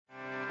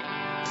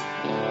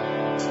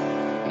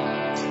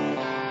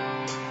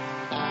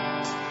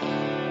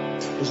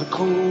There's a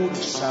code of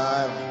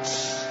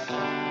silence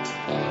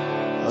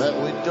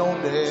that we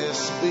don't dare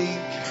speak.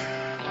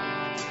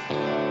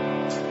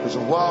 There's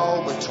a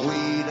wall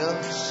between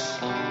us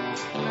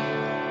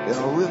and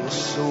a river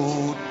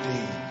so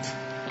deep.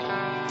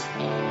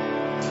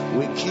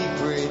 We keep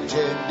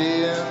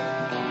pretending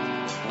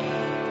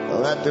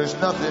that there's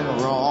nothing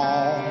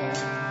wrong.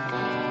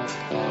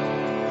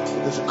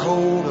 There's a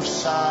code of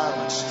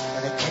silence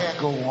and it can't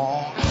go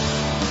on.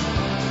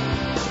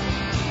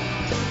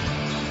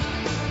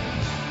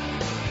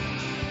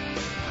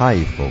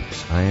 Hi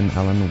folks, I am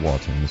Alan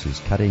Watt and this is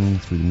Cutting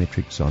Through the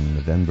Matrix on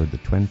November the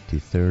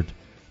 23rd,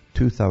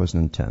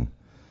 2010.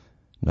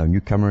 Now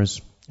newcomers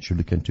should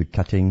look into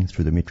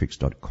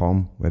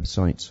cuttingthroughthematrix.com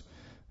website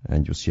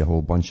and you'll see a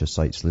whole bunch of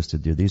sites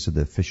listed there. These are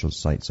the official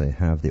sites I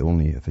have, the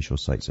only official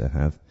sites I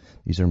have.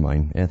 These are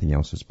mine, anything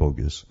else is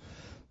bogus.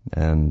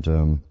 And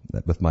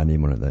with my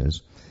name on it, that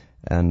is.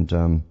 And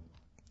you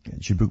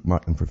should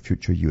bookmark them for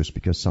future use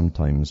because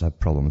sometimes I have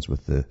problems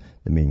with the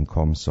main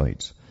com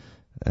site.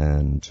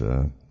 And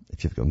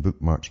if you've got them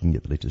bookmarked, you can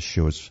get the latest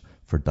shows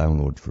for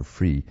download for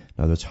free.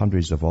 Now, there's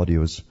hundreds of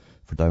audios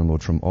for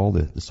download from all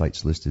the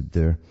sites listed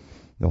there.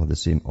 They all have the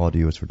same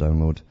audios for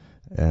download,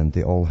 and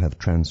they all have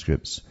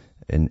transcripts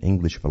in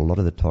English for a lot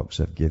of the talks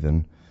I've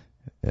given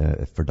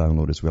for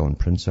download as well in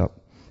print up.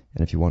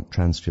 And if you want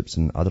transcripts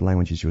in other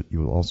languages, you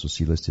will also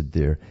see listed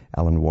there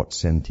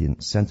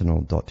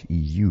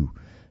alanwattsentinel.eu,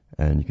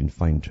 and you can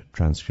find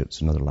transcripts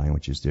in other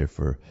languages there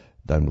for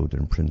download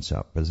and print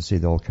up. But as I say,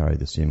 they all carry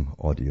the same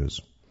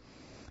audios.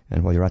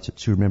 And while you're at it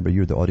too, remember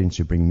you're the audience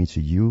who bring me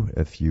to you.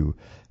 If you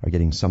are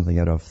getting something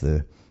out of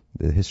the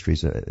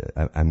histories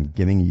I'm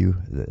giving you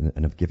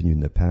and I've given you in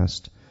the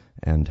past,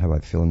 and how I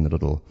fill in the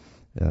little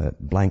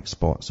blank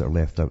spots that are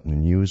left out in the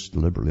news,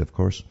 deliberately of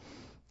course,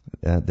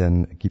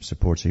 then keep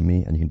supporting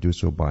me, and you can do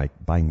so by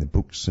buying the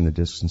books and the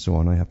discs and so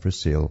on I have for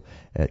sale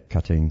at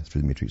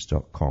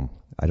cuttingthroughthematrix.com.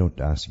 I don't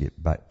ask to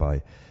get backed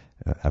by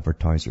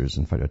advertisers.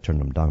 In fact, I turn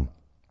them down.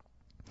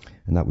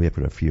 And that way I've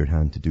got a freer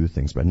hand to do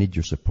things. But I need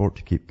your support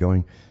to keep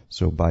going.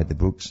 So buy the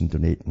books and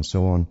donate and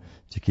so on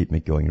to keep me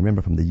going.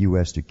 Remember, from the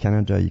US to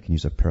Canada, you can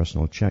use a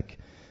personal check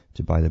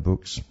to buy the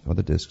books or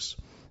the discs.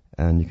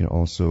 And you can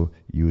also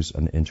use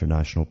an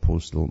international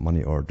postal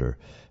money order,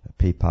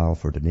 PayPal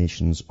for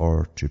donations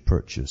or to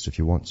purchase. If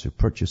you want to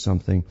purchase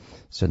something,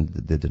 send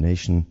the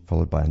donation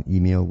followed by an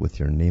email with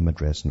your name,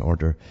 address and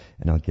order,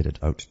 and I'll get it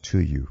out to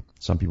you.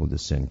 Some people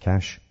just send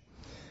cash.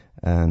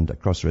 And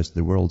across the rest of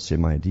the world,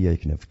 same idea, you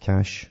can have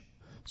cash.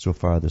 So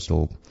far, they're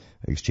still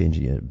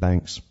exchanging it at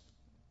banks,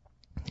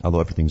 although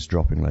everything's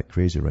dropping like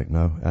crazy right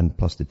now, and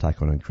plus they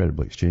tack on an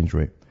incredible exchange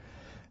rate.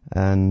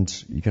 And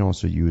you can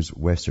also use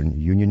Western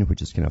Union,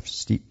 which is kind of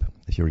steep.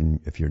 If you're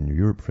in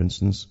Europe, for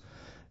instance,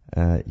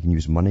 you can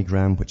use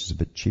MoneyGram, which is a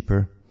bit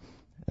cheaper.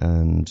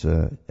 And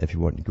if you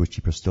want to go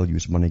cheaper, still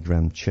use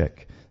MoneyGram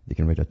check. They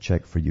can write a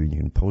check for you, and you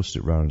can post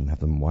it rather than have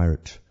them wire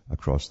it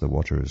across the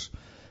waters,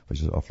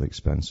 which is awfully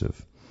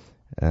expensive.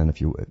 And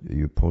if you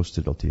post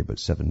it, it'll take about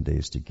 7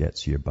 days to get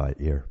to you by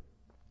air.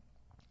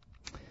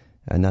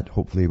 And that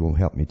hopefully will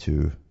help me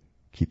to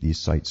keep these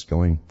sites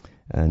going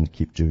and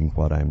keep doing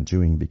what I'm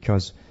doing.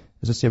 Because,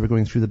 as I say, we're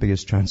going through the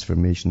biggest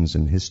transformations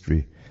in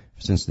history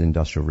since the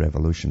Industrial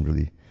Revolution,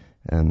 really.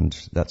 And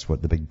that's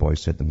what the big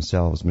boys said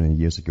themselves many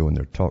years ago in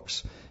their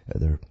talks,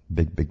 their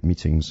big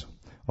meetings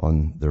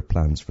on their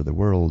plans for the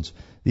world.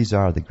 These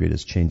are the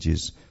greatest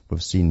changes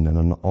we've seen in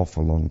an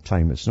awful long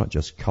time. It's not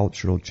just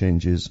cultural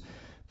changes,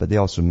 but they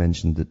also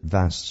mentioned that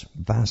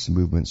vast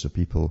movements of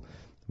people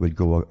would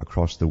go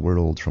across the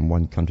world from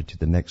one country to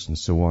the next and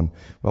so on.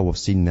 Well, we've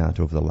seen that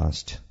over the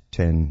last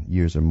 10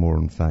 years or more,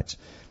 in fact.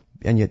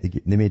 And yet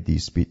they made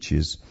these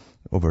speeches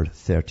over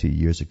 30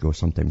 years ago,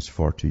 sometimes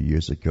 40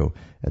 years ago,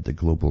 at the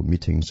global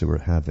meetings they were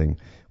having,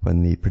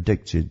 when they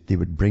predicted they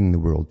would bring the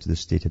world to the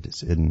state that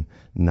it's in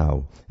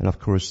now. And of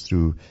course,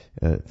 through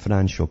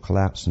financial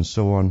collapse and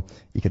so on,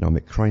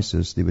 economic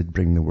crisis, they would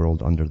bring the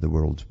world under the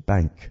World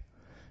Bank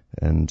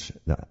and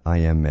the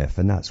IMF,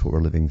 and that's what we're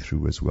living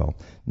through as well.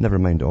 Never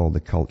mind all the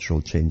cultural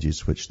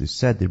changes which they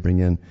said they bring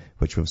in,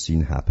 which we've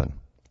seen happen.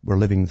 We're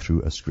living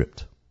through a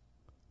script.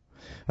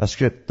 A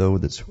script, though,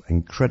 that's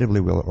incredibly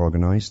well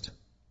organized.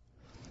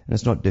 And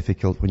it's not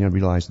difficult when you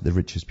realize that the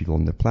richest people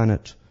on the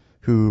planet,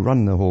 who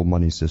run the whole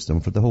money system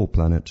for the whole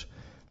planet,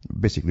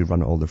 basically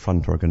run all the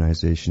front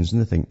organizations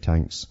and the think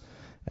tanks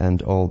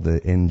and all the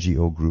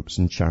NGO groups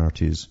and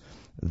charities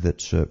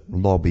that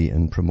lobby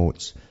and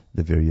promote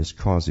the various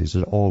causes,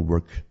 that all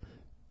work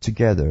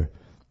together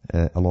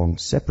along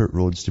separate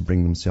roads to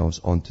bring themselves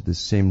onto the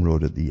same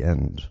road at the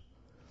end,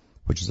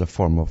 which is a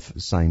form of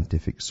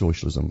scientific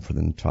socialism for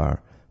the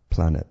entire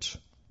planet.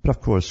 But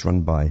of course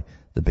run by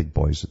the big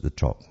boys at the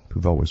top,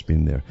 who've always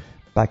been there.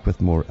 Back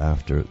with more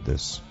after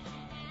this.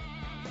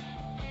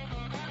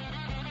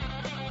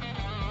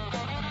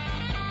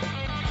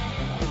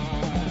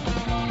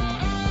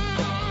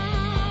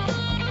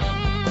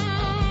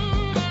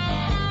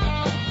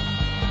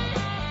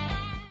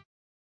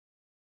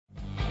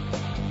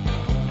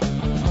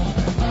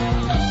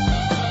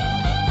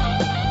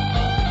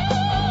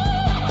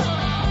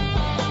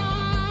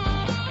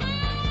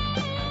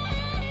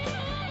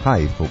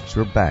 Hi folks,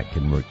 we're back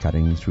and we're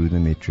cutting through the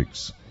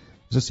matrix.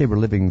 As I say, we're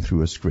living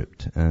through a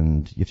script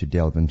and you have to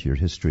delve into your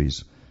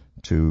histories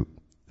to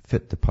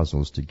fit the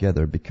puzzles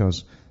together,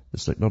 because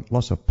there's like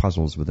lots of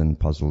puzzles within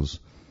puzzles,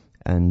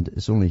 and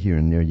it's only here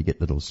and there you get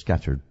little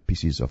scattered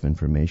pieces of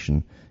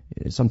information.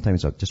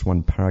 Sometimes just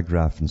one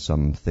paragraph in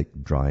some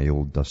thick, dry,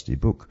 old, dusty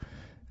book,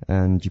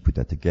 and you put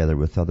that together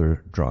with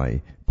other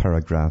dry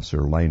paragraphs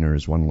or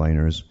liners,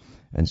 one-liners,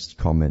 and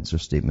comments or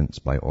statements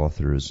by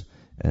authors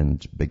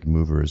and big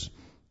movers.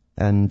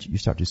 And you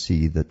start to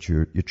see that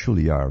you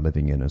truly are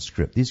living in a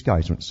script. These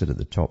guys don't sit at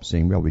the top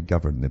saying, well, we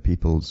govern the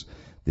peoples.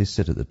 They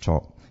sit at the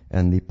top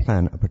and they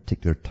plan a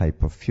particular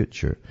type of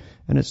future.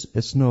 And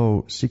it's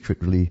no secret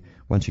really,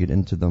 once you get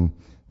into them,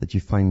 that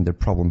you find their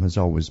problem has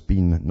always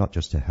been not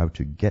just how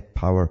to get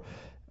power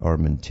or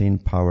maintain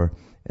power.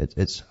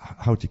 It's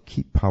how to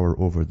keep power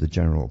over the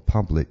general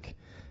public.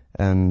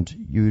 And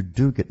you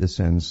do get the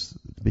sense,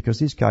 because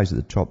these guys at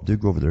the top do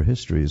go over their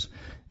histories,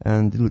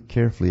 and they look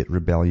carefully at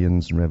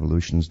rebellions and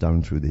revolutions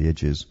down through the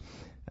ages,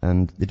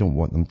 and they don't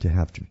want them to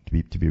have to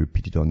be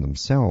repeated on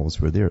themselves,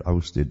 where they're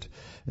ousted,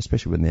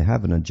 especially when they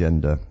have an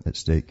agenda at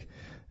stake.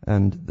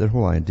 And their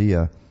whole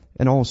idea,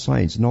 in all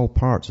sides, in all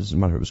parts, it doesn't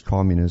matter if it was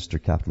communist or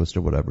capitalist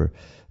or whatever,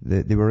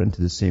 they were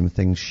into the same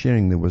thing,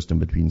 sharing the wisdom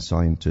between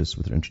scientists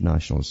with their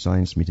international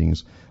science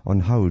meetings on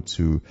how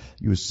to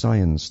use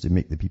science to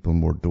make the people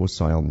more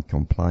docile and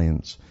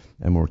compliant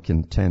and more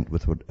content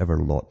with whatever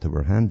lot they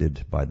were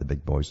handed by the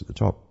big boys at the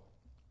top,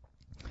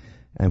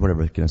 and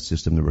whatever kind of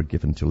system they were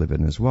given to live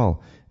in as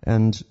well.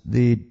 And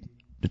they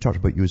talked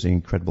about using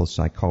incredible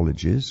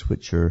psychologies,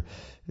 which are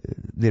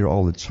there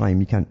all the time.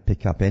 You can't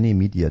pick up any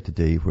media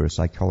today where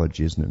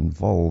psychology isn't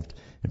involved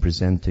in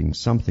presenting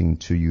something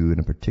to you in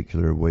a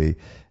particular way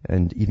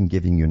and even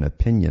giving you an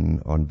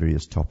opinion on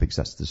various topics.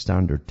 That's the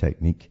standard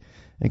technique,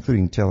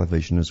 including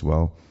television as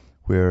well,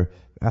 where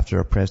after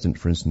a president,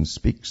 for instance,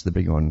 speaks, they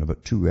bring on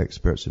about 2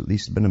 experts, at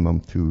least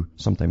minimum 2,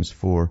 sometimes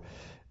 4,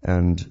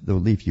 and they'll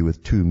leave you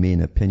with 2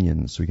 main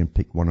opinions, so you can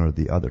pick one or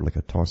the other, like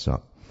a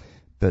toss-up.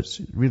 But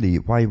really,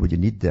 why would you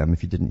need them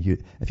if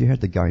you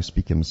heard the guy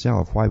speak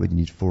himself? Why would you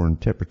need 4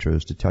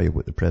 interpreters to tell you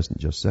what the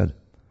president just said?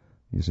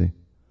 You see?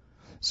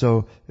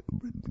 So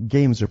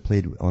games are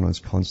played on us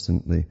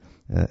constantly,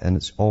 and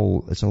it's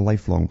a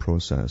lifelong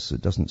process.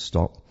 It doesn't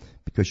stop,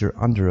 because you're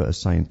under a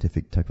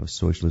scientific type of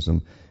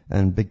socialism,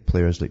 and big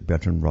players like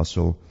Bertrand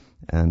Russell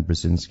and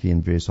Brzezinski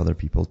and various other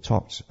people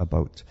talked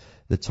about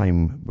the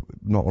time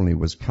not only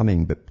was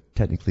coming, but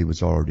technically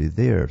was already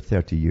there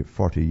 40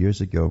 years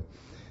ago,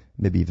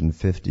 maybe even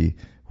 50,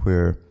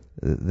 where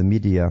the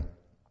media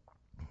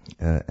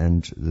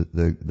and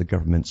the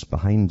governments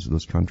behind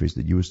those countries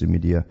that use the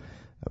media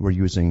were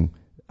using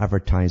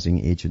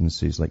advertising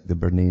agencies like the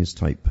Bernays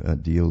type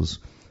deals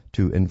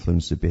to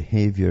influence the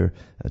behavior,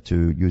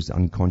 to use the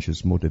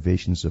unconscious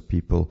motivations of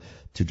people,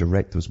 to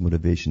direct those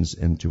motivations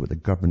into what the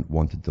government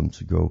wanted them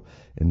to go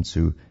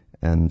into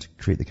and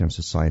create the kind of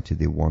society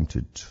they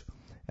wanted.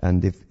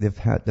 And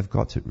they've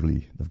got it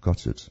really. They've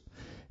got it.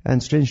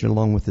 And strangely,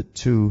 along with it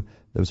too,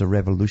 there was a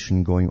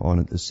revolution going on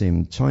at the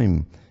same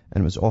time,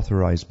 and it was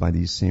authorized by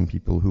these same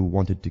people who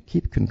wanted to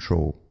keep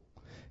control.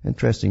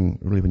 Interesting,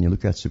 really, when you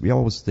look at it, we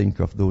always think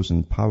of those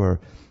in power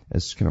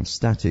as kind of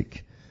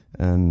static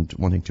and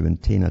wanting to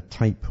maintain a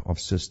type of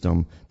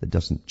system that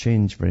doesn't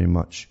change very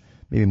much,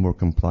 maybe more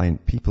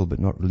compliant people, but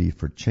not really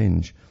for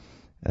change.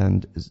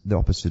 And the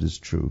opposite is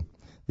true.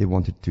 They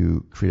wanted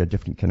to create a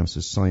different kind of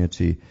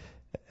society.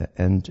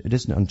 And it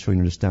isn't until you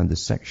understand the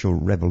sexual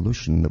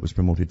revolution that was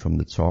promoted from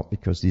the top,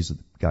 because these are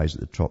the guys at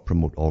the top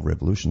promote all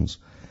revolutions,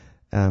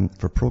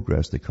 for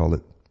progress they call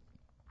it,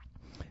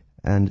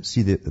 and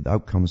see the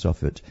outcomes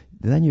of it.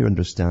 Then you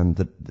understand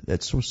that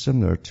it's so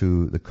similar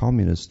to the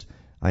communist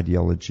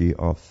ideology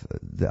of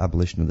the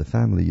abolition of the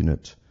family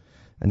unit.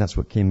 And that's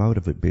what came out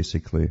of it,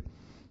 basically.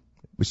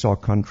 We saw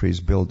countries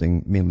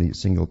building mainly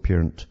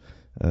single-parent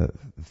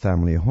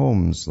family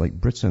homes like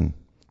Britain,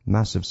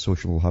 massive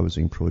social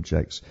housing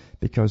projects,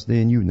 because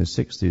they knew in the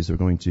 60s they were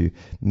going to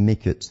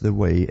make it the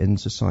way in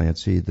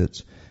society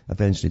that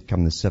eventually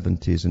come the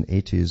 70s and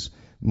 80s,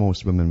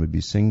 most women would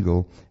be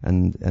single,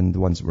 and the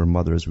ones that were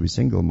mothers would be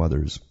single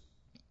mothers.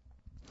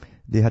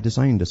 They had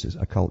designed us as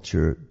a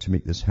culture to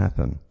make this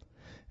happen.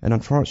 And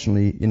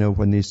unfortunately,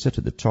 when they sit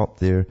at the top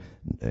there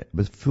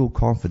with full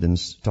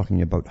confidence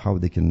talking about how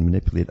they can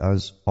manipulate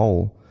us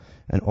all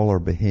and all our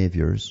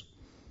behaviors,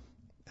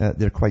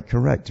 they're quite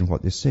correct in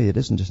what they say. It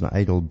isn't just an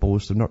idle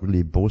boast. They're not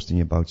really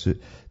boasting about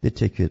it. They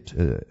take it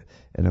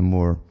in a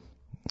more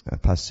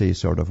passé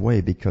sort of way,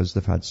 because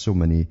they've had so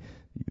many,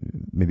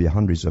 maybe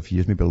hundreds of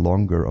years, maybe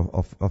longer,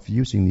 of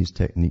using these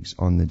techniques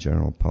on the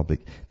general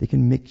public. They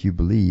can make you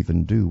believe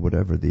and do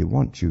whatever they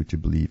want you to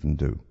believe and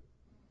do.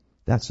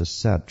 That's a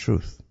sad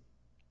truth.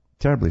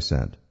 Terribly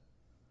sad.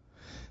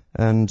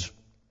 And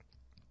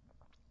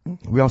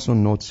we also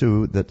know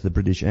too that the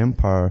British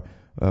Empire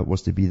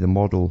was to be the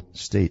model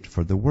state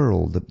for the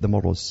world, the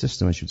model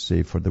system, I should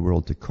say, for the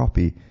world to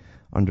copy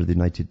under the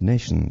United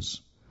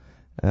Nations.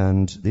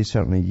 And they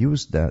certainly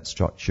used that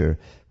structure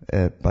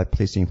by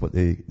placing what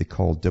they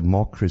call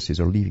democracies,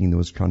 or leaving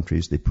those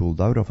countries they pulled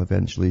out of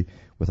eventually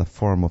with a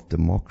form of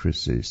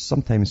democracy,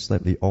 sometimes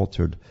slightly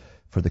altered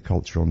for the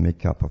cultural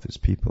makeup of its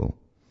people.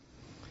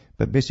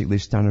 But basically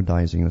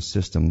standardizing a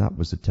system, that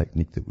was the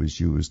technique that was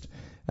used.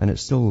 And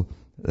it's still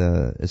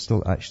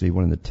actually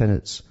one of the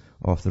tenets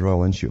of the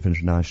Royal Institute of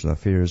International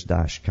Affairs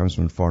 /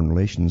 Council on Foreign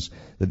Relations,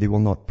 that they will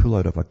not pull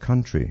out of a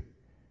country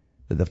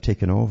that they've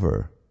taken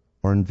over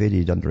or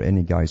invaded under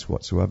any guise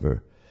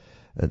whatsoever.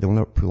 They will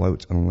not pull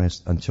out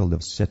until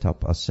they've set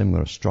up a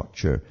similar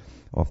structure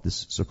of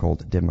this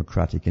so-called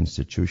democratic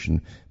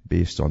institution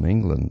based on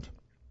England.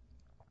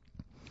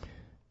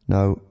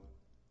 Now,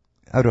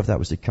 out of that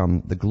was to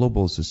come the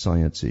global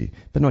society,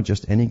 but not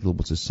just any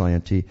global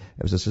society.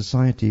 It was a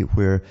society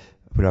where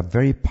a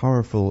very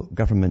powerful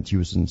government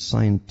using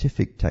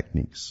scientific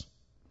techniques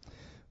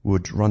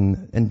would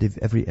run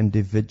every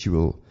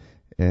individual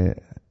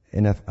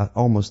in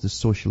almost the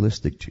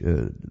socialistic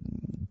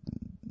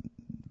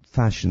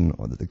fashion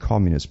that the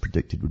communists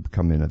predicted would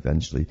come in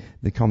eventually.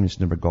 The communists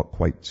never got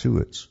quite to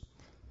it.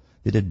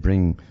 They did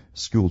bring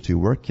school to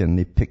work in.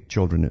 They picked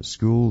children at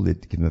school.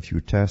 They'd give them a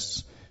few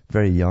tests,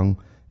 very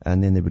young,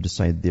 and then they would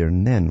decide there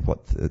and then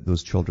what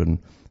those children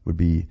would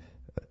be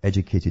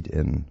educated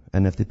in.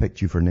 And if they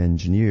picked you for an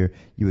engineer,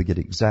 you would get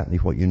exactly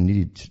what you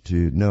needed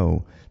to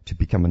know to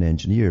become an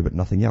engineer, but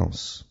nothing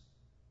else.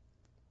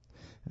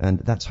 And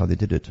that's how they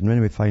did it. And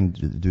then we find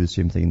to do the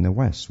same thing in the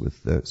West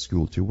with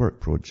school to work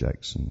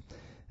projects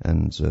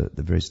and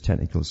the various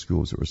technical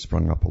schools that were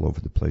sprung up all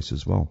over the place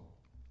as well.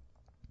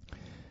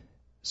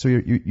 So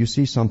you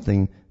see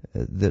something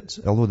that,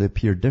 although they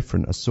appear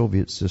different, a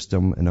Soviet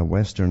system and a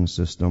Western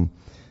system,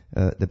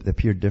 they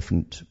appear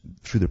different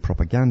through the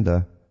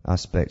propaganda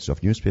aspects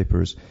of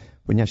newspapers.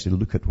 When you actually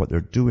look at what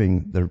they're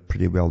doing, they're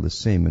pretty well the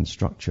same in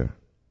structure,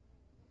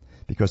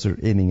 because they're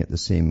aiming at the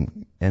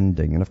same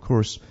ending. And of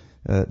course,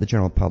 the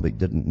general public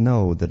didn't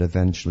know that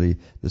eventually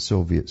the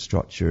Soviet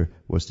structure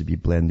was to be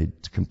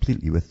blended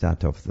completely with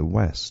that of the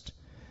West.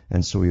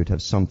 And so you'd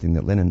have something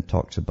that Lenin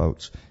talked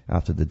about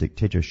after the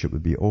dictatorship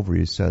would be over.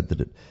 He said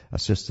that a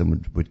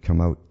system would come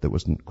out that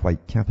wasn't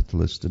quite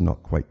capitalist and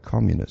not quite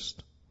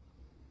communist.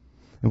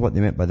 And what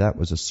they meant by that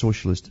was a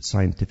socialist,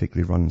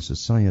 scientifically run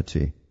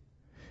society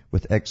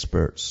with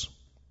experts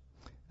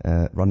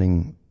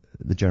running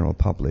the general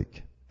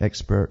public,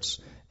 experts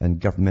and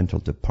governmental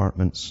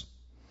departments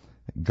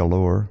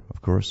galore,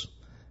 of course.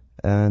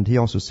 And he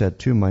also said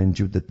too, mind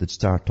you, that they'd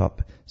start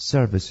up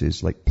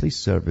services like police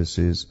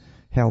services,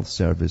 health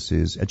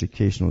services,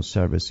 educational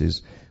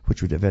services,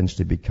 which would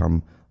eventually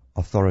become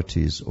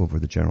authorities over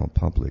the general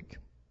public.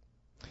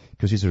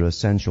 Because these are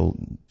essential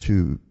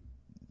to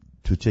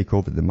take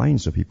over the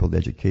minds of people. The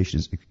education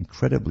is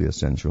incredibly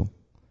essential,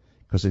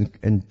 because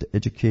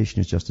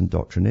education is just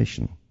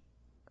indoctrination,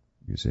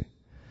 you see,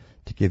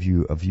 to give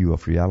you a view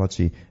of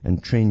reality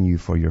and train you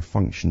for your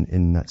function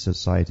in that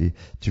society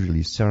to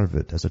really serve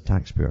it as a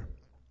taxpayer.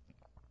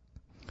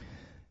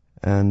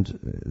 And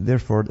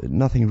therefore,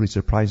 nothing really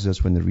surprises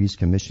us when the Rees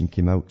Commission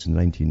came out in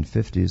the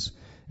 1950s,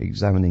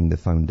 examining the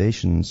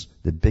foundations,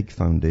 the big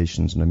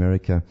foundations in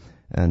America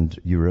and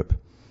Europe,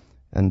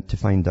 and to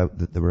find out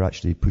that they were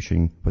actually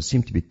pushing what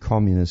seemed to be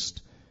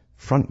communist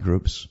front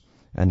groups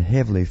and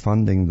heavily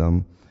funding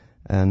them.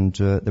 And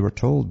they were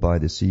told by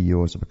the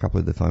CEOs of a couple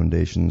of the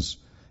foundations,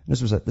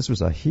 this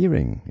was a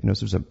hearing,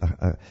 this was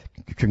a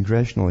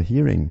congressional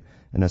hearing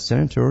and a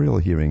senatorial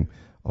hearing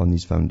on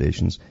these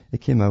foundations.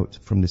 It came out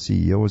from the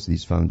CEOs of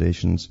these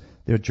foundations.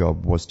 Their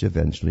job was to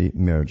eventually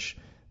merge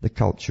the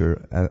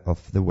culture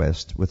of the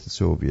West with the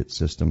Soviet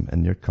system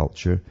and their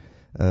culture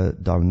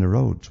down the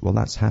road. Well,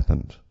 that's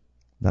happened.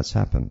 That's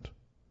happened.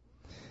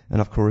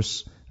 And of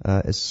course,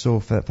 it's so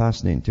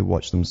fascinating to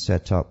watch them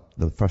set up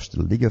first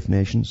the League of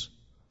Nations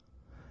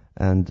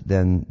and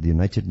then the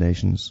United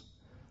Nations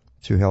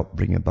to help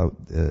bring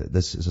about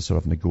this as a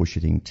sort of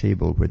negotiating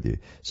table where they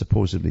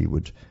supposedly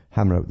would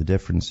hammer out the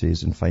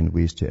differences and find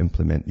ways to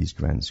implement these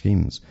grand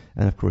schemes.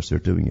 And of course, they're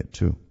doing it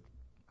too.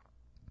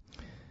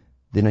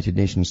 The United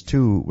Nations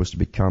too was to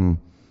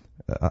become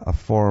a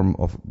form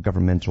of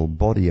governmental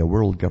body, a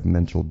world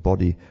governmental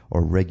body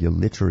or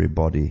regulatory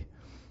body.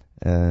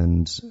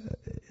 And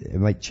it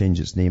might change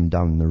its name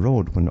down the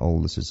road when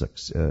all this is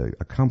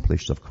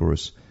accomplished, of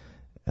course.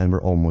 And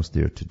we're almost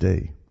there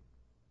today.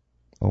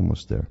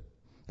 Almost there.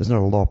 There's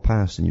not a law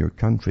passed in your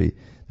country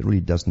that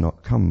really does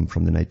not come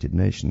from the United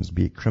Nations,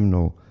 be it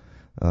criminal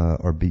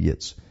or be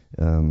it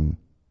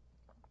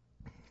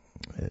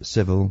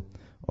civil,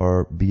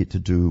 or be it to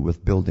do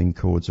with building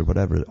codes or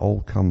whatever. It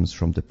all comes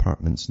from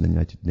departments in the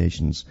United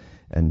Nations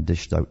and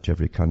dished out to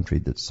every country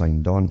that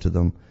signed on to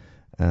them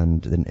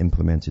and then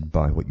implemented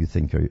by what you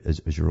think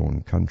is your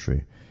own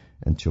country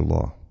into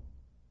law.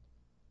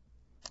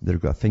 They've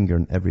got a finger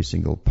in every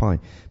single pie.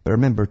 But I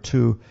remember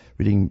too,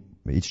 reading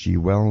H.G.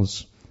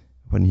 Wells,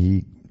 when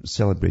he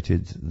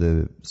celebrated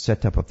the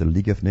setup of the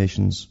League of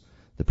Nations,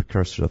 the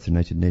precursor of the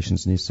United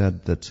Nations, and he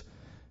said that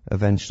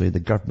eventually the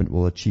government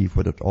will achieve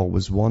what it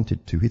always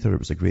wanted to. He thought it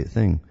was a great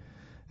thing.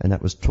 And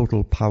that was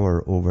total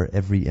power over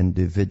every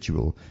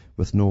individual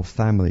with no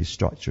family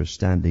structure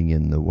standing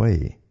in the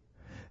way.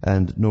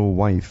 And no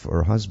wife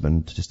or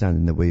husband to stand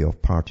in the way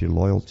of party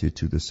loyalty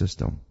to the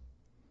system.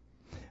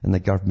 And the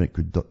government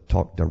could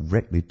talk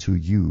directly to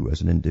you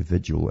as an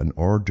individual and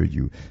order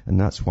you. And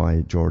that's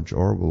why George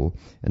Orwell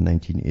in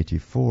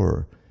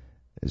 1984,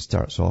 it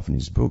starts off in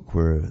his book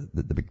where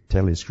the big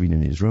telly screen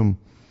in his room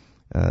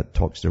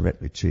talks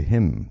directly to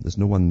him. There's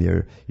no one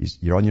there.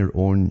 You're on your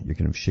own. You're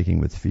kind of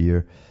shaking with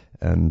fear.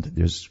 And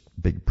there's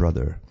Big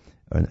Brother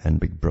and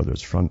Big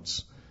Brother's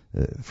front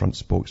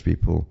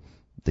spokespeople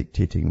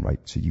dictating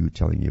right to you,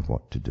 telling you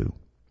what to do.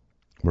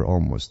 We're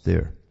almost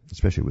there,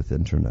 especially with the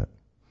internet.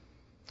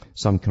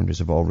 Some countries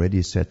have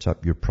already set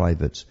up your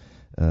private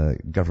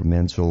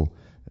governmental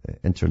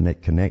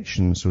internet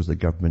connection so the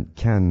government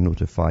can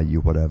notify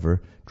you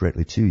whatever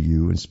directly to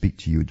you and speak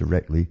to you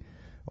directly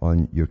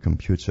on your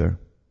computer.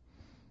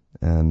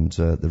 And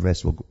the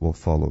rest will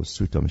follow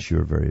suit, I'm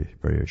sure, very,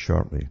 very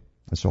shortly.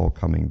 It's all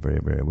coming very,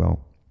 very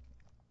well.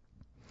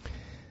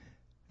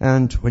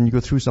 And when you go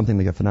through something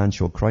like a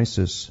financial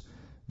crisis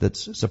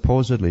that's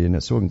supposedly, and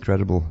it's so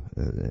incredible,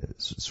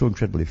 so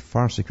incredibly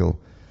farcical,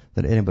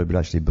 that anybody would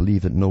actually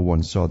believe that no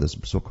one saw this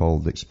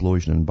so-called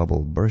explosion and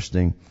bubble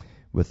bursting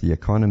with the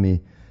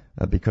economy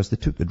because they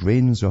took the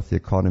reins off the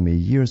economy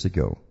years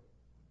ago,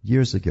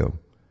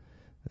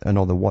 and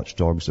all the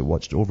watchdogs that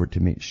watched over it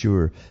to make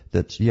sure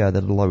that,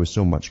 that allows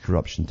so much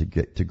corruption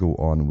to go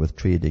on with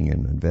trading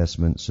and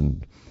investments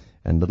and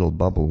little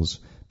bubbles,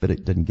 but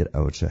it didn't get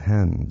out of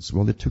hands.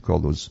 Well, they took all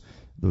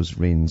those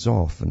reins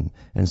off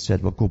and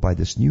said, well, go by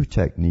this new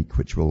technique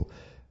which will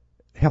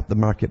help the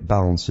market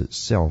balance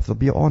itself. They'll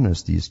be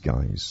honest, these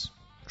guys.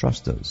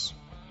 Trust us.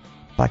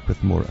 Back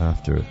with more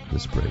after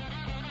this break.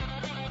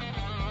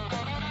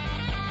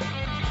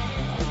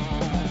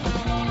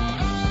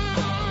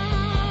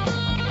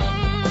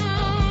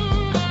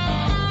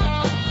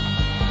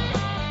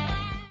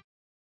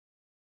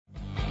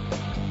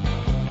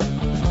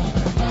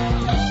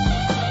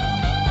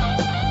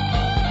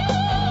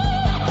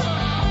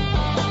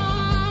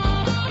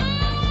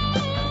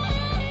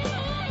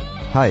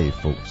 Hi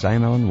folks,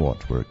 I'm Alan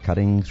Watt. We're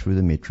cutting through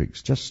the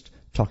matrix, just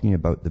talking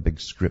about the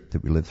big script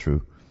that we live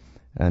through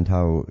and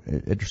how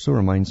it so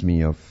reminds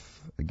me of,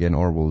 again,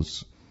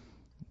 Orwell's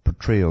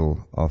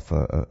portrayal of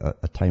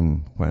a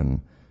time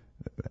when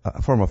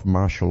a form of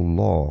martial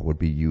law would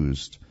be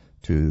used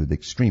to the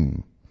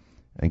extreme.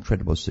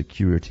 Incredible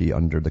security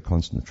under the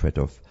constant threat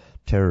of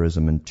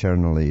terrorism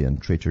internally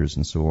and traitors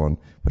and so on,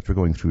 which we're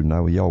going through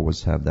now. We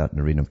always have that in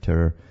the reign of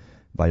terror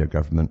by your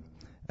government.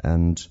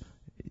 And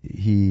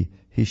he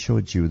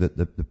showed you that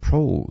the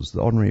proles,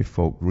 the ordinary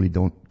folk, really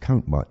don't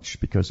count much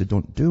because they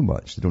don't do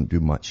much. They don't do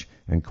much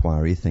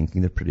inquiry,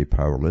 thinking. They're pretty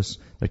powerless.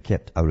 They're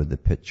kept out of the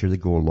picture. They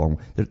go along.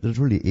 They're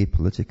really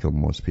apolitical,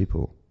 most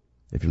people.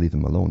 If you leave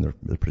them alone,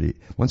 they're pretty...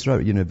 Once they're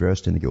out of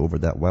university and they get over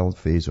that wild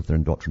phase of their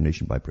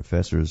indoctrination by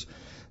professors,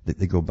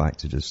 they go back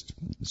to just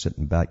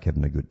sitting back,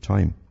 having a good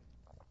time.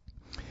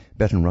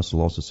 Bertrand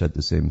Russell also said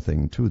the same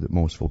thing too, that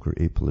most folk are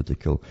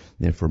apolitical,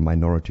 therefore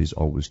minorities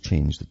always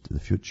change the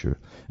future.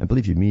 And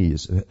believe you me,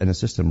 in a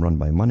system run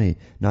by money,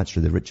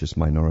 naturally the richest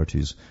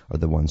minorities are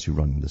the ones who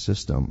run the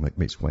system. It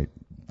makes quite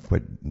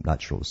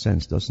natural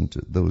sense, doesn't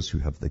it? Those who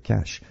have the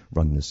cash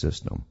run the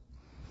system.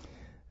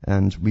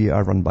 And we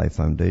are run by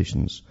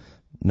foundations.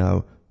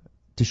 Now,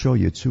 to show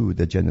you too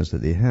the agendas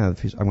that they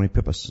have, I'm going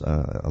to put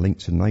a link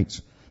tonight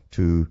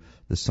to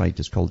the site.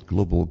 Is called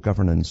Global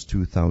Governance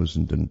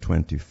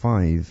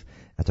 2025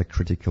 at a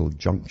Critical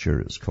Juncture,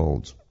 it's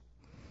called.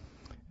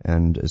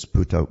 And it's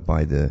put out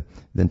by the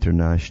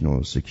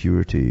International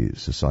Security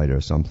Society or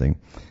something.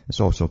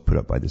 It's also put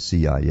up by the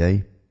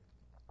CIA.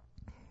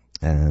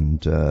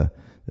 And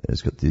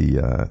it's got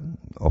the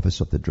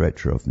Office of the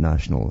Director of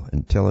National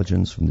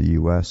Intelligence from the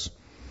US.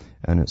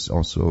 And it's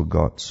also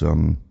got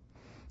some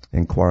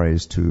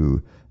inquiries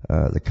to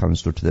the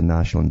Counselor to the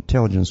National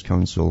Intelligence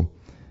Council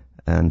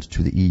and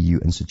to the EU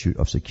Institute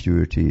of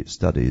Security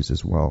Studies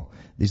as well.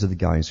 These are the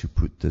guys who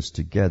put this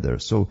together.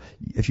 So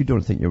if you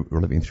don't think you're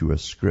living through a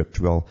script,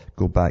 well,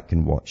 go back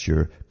and watch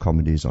your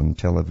comedies on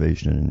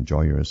television and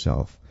enjoy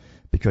yourself,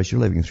 because you're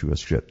living through a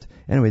script.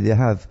 Anyway, they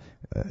have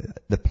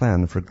the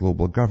plan for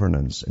global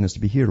governance, and it's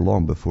to be here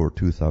long before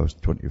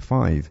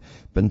 2025.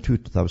 But in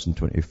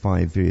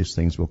 2025, various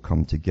things will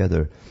come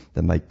together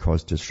that might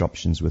cause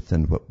disruptions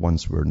within what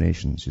once were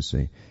nations, you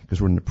see, because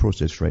we're in the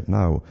process right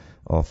now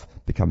of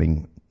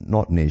becoming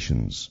not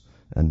nations,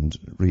 and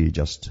really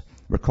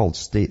we're called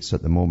states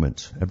at the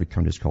moment. Every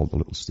country is called a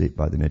little state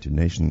by the United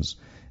Nations,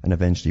 and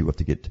eventually we have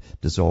to get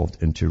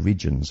dissolved into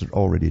regions. They're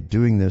already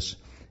doing this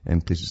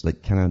in places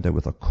like Canada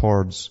with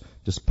accords.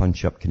 Just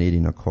punch up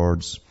Canadian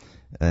accords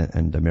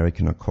and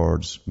American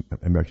accords,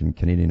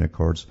 American-Canadian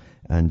accords,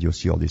 and you'll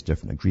see all these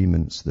different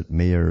agreements that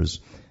mayors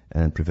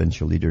and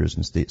provincial leaders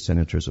and state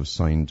senators have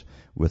signed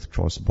with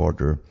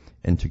cross-border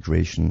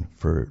integration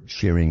for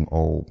sharing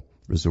all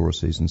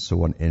resources and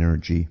so on,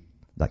 energy,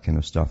 that kind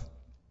of stuff.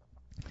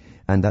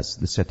 And that's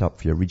the setup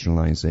for your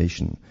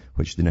regionalization,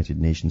 which the United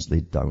Nations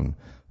laid down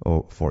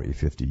 40,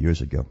 50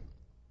 years ago.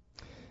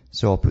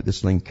 So I'll put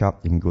this link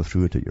up. You can go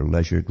through it at your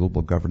leisure.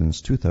 Global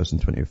Governance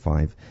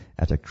 2025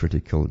 at a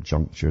Critical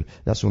Juncture.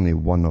 That's only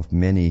one of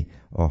many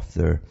of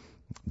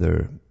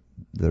their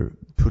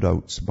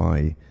put-outs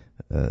by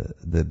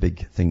the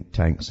big think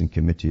tanks and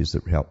committees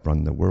that help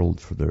run the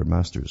world for their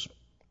masters.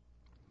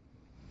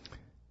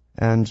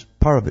 And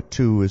part of it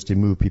too is to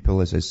move people,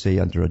 as I say,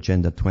 under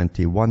Agenda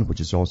 21, which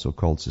is also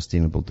called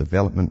Sustainable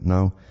Development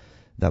now.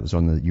 That was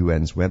on the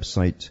UN's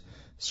website.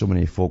 So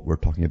many folk were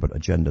talking about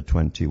Agenda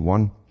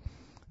 21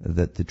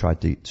 that they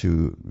tried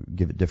to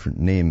give it different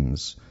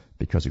names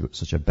because it got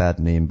such a bad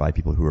name by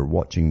people who were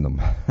watching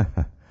them.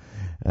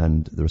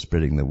 And they were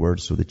spreading the word,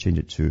 so they changed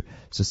it to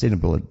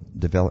Sustainable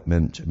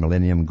Development,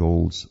 Millennium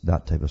Goals,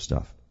 that type of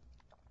stuff.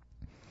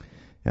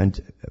 And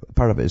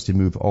part of it is to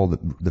move all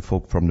the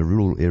folk from the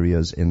rural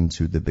areas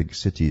into the big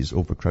cities,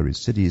 overcrowded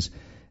cities.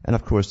 And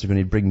of course, they're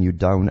going to bring you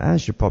down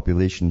as your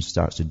population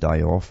starts to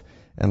die off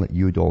and let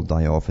you all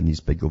die off in these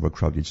big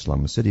overcrowded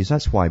slum cities.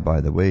 That's why, by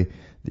the way,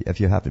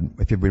 if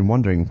you've been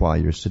wondering why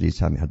your cities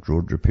haven't had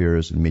road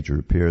repairs and major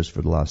repairs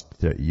for the last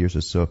 30 years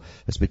or so,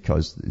 it's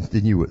because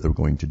they knew what they were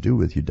going to do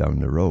with you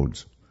down the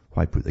roads.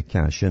 Why put the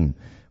cash in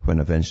when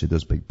eventually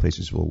those big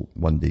places will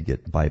one day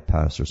get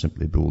bypassed or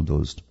simply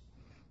bulldozed?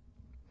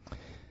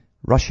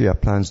 Russia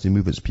plans to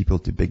move its people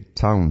to big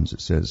towns, it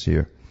says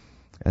here.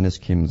 And this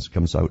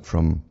comes out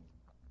from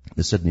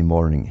the Sydney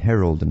Morning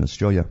Herald in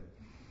Australia.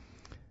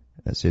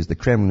 It says the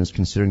Kremlin is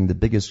considering the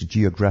biggest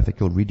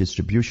geographical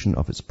redistribution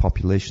of its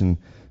population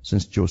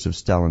since Joseph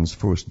Stalin's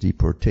forced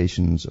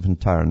deportations of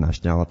entire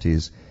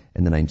nationalities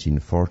in the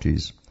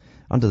 1940s.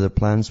 Under the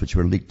plans, which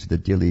were leaked to the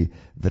Daily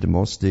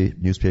Vedomosti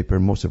newspaper,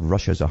 most of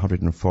Russia's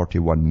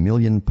 141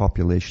 million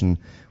population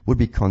would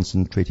be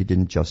concentrated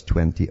in just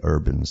 20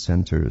 urban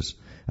centers.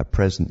 At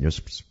present, they're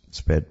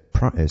spread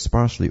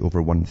sparsely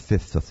over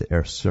 1/5 of the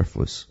Earth's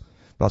surface.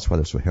 That's why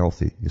they're so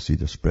healthy. You see,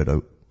 they're spread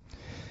out.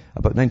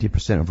 About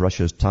 90% of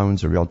Russia's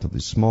towns are relatively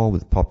small,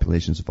 with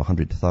populations of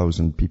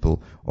 100,000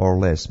 people or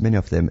less, many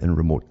of them in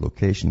remote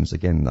locations.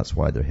 Again, that's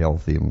why they're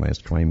healthy and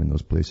less crime in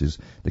those places.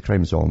 The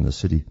crime is all in the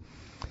city.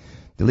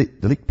 The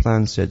leaked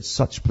plan said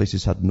such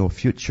places had no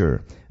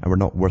future and were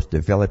not worth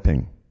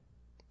developing.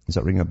 Does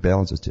that ring a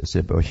bell? As I say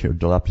about your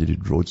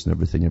dilapidated roads and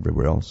everything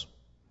everywhere else.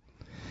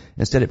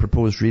 Instead, it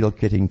proposed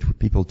relocating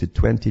people to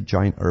 20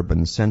 giant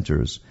urban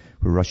centers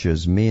where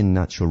Russia's main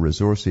natural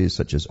resources,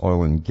 such as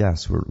oil and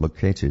gas, were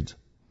located.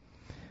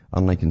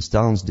 Unlike in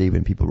Stalin's day,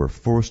 when people were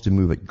forced to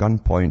move at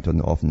gunpoint on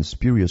the often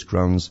spurious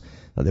grounds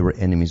that they were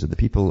enemies of the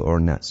people or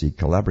Nazi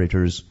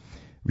collaborators,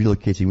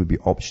 relocating would be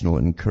optional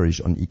and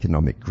encouraged on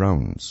economic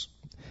grounds.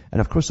 And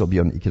of course it'll be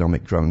on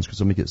economic grounds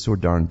because it'll make it so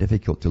darn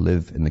difficult to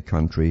live in the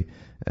country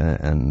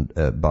and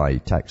by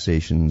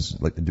taxations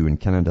like they do in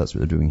Canada. That's what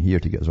they're doing here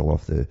to get us all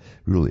off the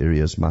rural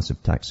areas,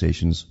 massive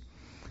taxations,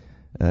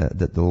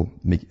 that they'll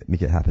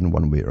make it happen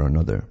one way or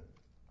another.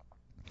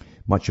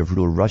 Much of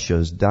rural Russia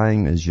is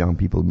dying as young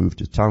people move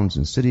to towns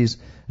and cities,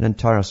 and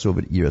entire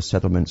Soviet-era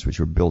settlements which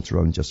were built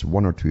around just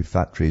one or two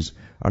factories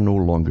are no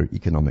longer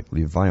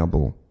economically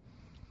viable.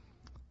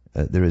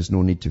 There is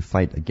no need to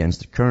fight against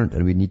the current,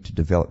 and we need to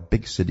develop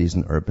big cities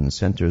and urban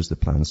centers, the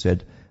plan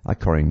said,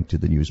 according to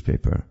the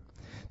newspaper.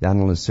 The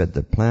analyst said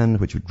the plan,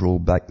 which would roll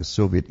back the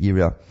Soviet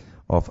era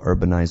of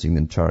urbanizing the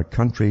entire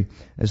country,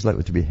 is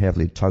likely to be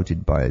heavily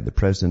touted by the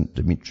President,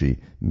 Dmitry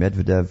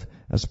Medvedev,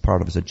 as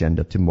part of his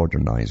agenda to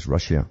modernize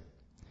Russia.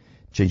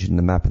 Changing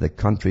the map of the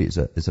country is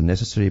a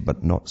necessary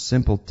but not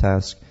simple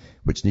task,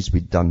 which needs to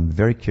be done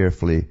very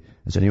carefully,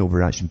 as any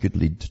overaction could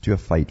lead to a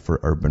fight for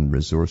urban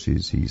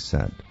resources, he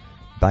said.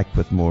 Back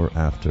with more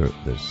after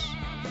this.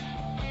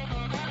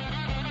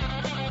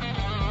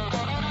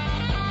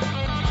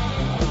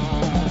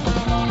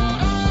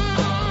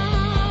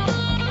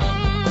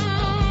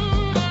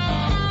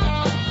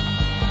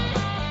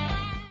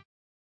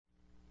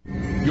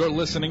 You're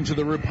listening to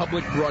the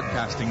Republic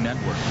Broadcasting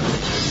Network,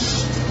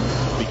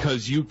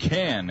 because you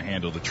can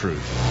handle the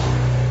truth.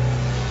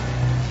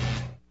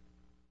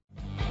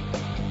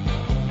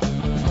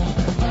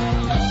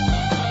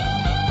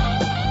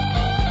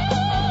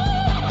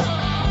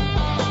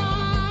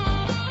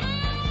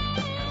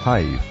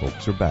 Hi,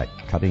 folks, we're back,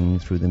 cutting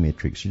through the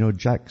matrix. You know,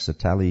 Jack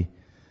Satali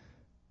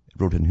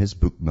wrote in his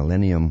book,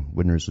 Millennium,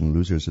 Winners and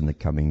Losers in the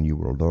Coming New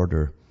World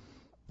Order.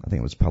 I think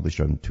it was published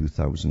around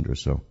 2000 or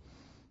so.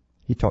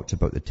 He talked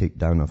about the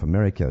takedown of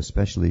America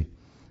especially,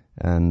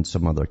 and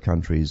some other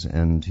countries,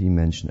 and he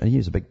mentioned, and he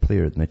is a big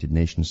player at the United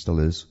Nations, still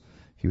is.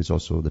 He was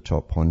also the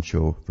top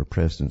honcho for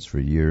presidents for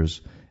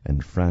years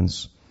in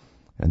France,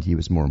 and he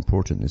was more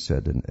important, he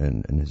said,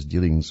 in his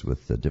dealings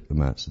with the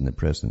diplomats than the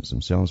presidents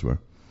themselves were.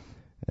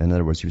 In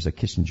other words, he was a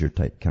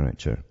Kissinger-type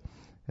character,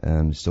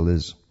 and still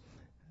is.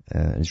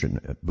 He's written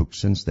a book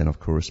since then, of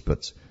course,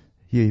 but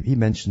he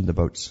mentioned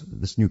about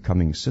this new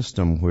coming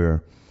system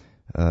where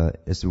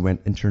as we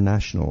went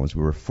international, as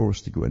we were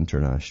forced to go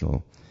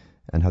international,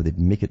 and how they'd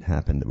make it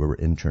happen that we were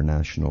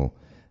international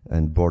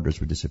and borders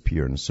would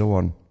disappear and so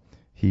on.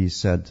 he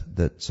said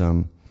that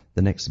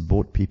the next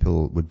boat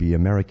people would be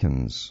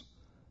Americans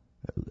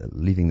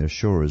leaving their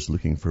shores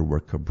looking for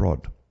work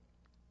abroad.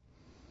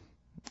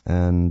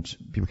 And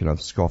people kind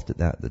of scoffed at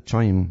that at the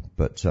time,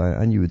 but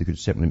I knew they could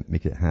certainly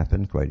make it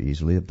happen quite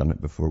easily. I've done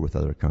it before with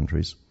other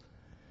countries.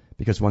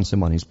 Because once the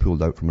money's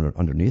pulled out from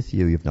underneath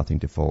you, you have nothing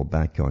to fall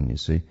back on, you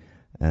see,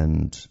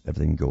 and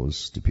everything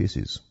goes to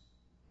pieces.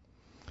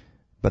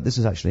 But this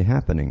is actually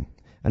happening.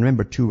 And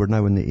remember, too, we're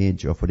now in the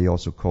age of what he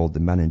also called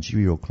the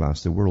managerial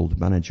class, the world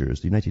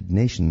managers. The United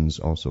Nations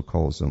also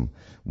calls them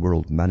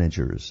world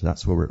managers.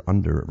 That's what we're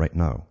under right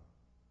now.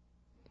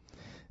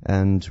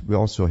 And we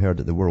also heard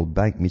at the World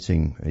Bank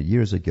meeting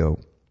years ago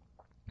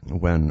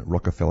when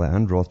Rockefeller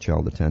and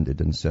Rothschild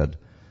attended and said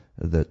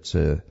that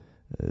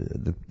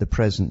the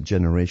present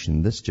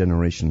generation, this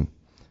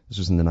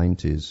was in the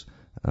 90s,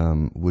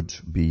 would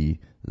be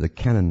the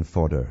cannon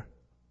fodder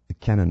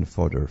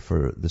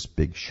for this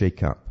big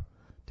shake-up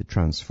to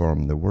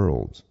transform the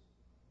world.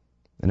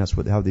 And that's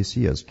how they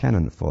see us,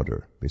 cannon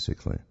fodder,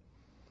 basically.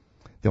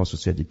 They also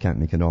said you can't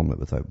make an omelette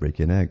without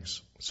breaking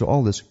eggs. So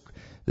all this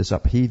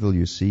upheaval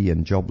you see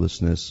and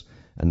joblessness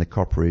and the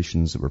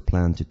corporations that were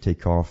planned to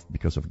take off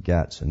because of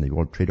GATT and the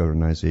World Trade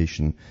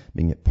Organization,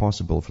 making it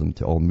possible for them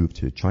to all move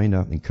to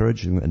China,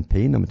 encouraging them and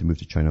paying them to move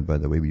to China, by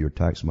the way, with your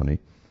tax money,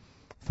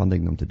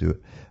 funding them to do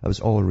it. That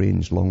was all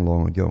arranged long,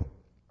 long ago.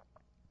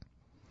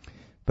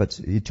 But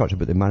he talked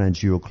about the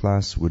managerial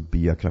class would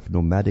be a kind of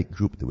nomadic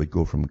group that would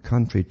go from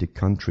country to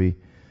country,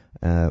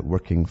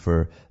 working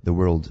for the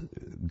world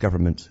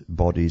government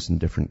bodies in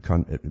different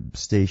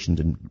stationed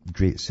in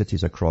great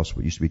cities across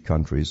what used to be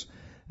countries,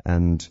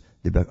 and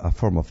they'd be a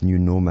form of new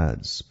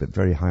nomads, but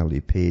very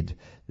highly paid,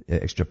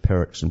 extra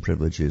perks and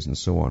privileges and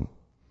so on.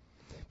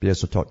 But he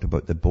also talked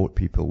about the boat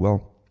people.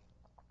 Well,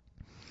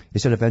 he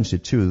said eventually,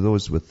 too,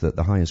 those with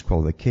the highest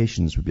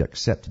qualifications would be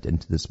accepted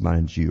into this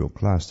managerial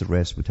class. The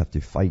rest would have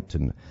to fight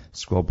and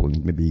squabble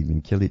and maybe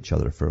even kill each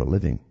other for a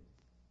living.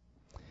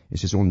 He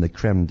says only the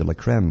creme de la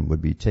creme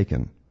would be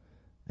taken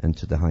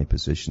into the high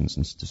positions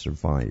and to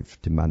survive,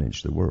 to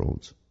manage the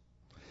world.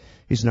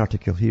 Here's an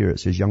article here. It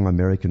says young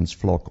Americans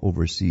flock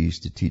overseas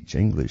to teach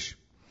English.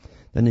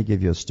 Then he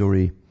gave you a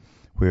story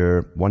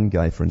where one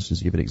guy, for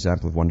instance, gave an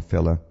example of one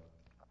fella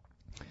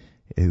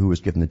who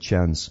was given the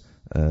chance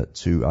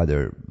to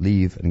either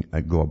leave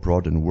and go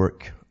abroad and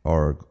work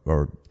or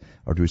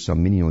do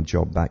some menial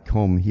job back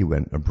home. He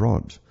went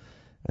abroad.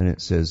 And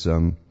it says,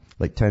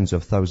 like tens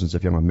of thousands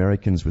of young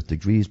Americans with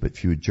degrees but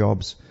few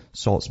jobs,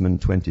 Saltzman,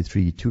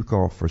 23, took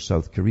off for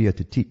South Korea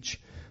to teach.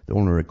 The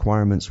only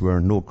requirements were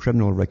no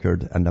criminal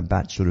record and a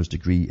bachelor's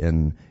degree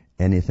in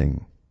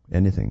anything.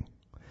 And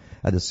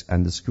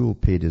the school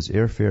paid his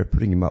airfare,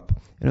 putting him up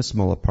in a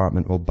small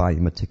apartment while buying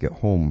him a ticket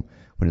home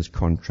when his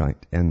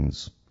contract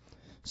ends.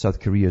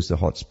 South Korea is the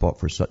hot spot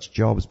for such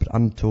jobs, but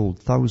untold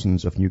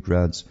thousands of new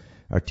grads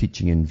are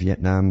teaching in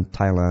Vietnam,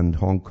 Thailand,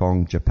 Hong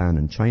Kong, Japan,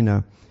 and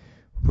China,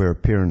 where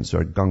parents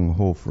are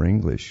gung-ho for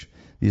English.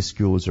 These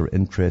schools are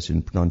interested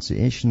in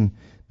pronunciation,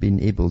 being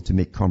able to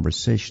make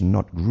conversation,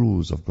 not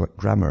rules of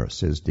grammar,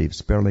 says Dave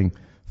Sperling,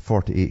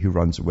 48, who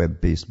runs a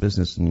web-based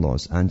business in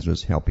Los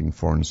Angeles, helping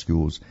foreign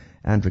schools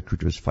and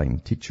recruiters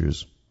find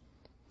teachers.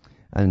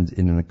 And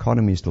in an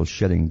economy still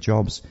shedding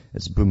jobs,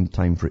 it's boom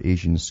time for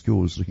Asian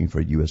schools looking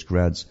for U.S.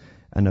 grads,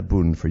 and a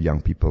boon for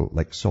young people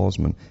like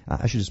Salzman.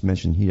 I should just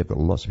mention here, I've got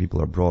lots of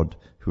people abroad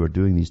who are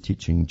doing these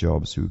teaching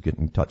jobs who get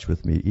in touch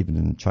with me, even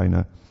in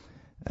China.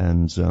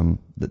 And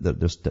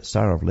the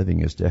standard of living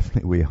is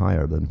definitely way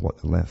higher than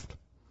what left.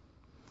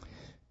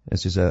 It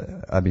says,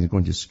 I've been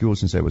going to school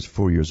since I was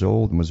 4 years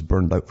old and was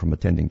burned out from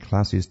attending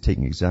classes,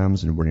 taking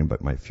exams, and worrying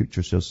about my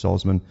future, says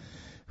Salzman,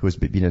 who has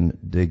been in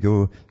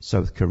Daegu,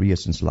 South Korea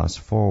since last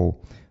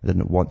fall. I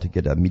didn't want to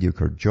get a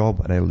mediocre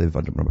job, and I live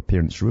under my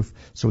parents' roof.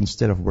 So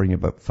instead of worrying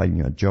about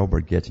finding a job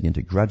or getting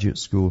into graduate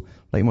school,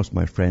 like most of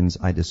my friends,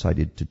 I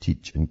decided to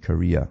teach in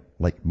Korea.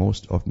 Like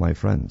most of my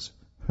friends,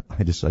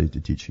 I decided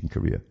to teach in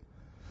Korea.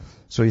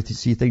 So you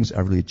see, things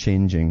are really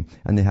changing,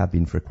 and they have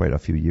been for quite a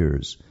few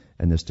years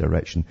in this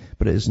direction.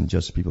 But it isn't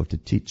just people to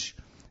teach.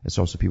 It's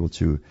also people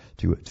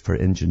for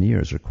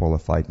engineers are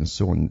qualified and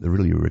so on. They're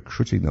really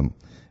recruiting them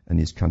in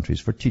these countries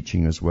for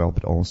teaching as well,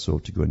 but also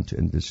to go into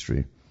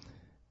industry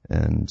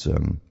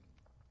and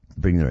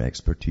bring their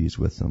expertise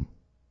with them.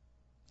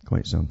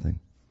 Quite something.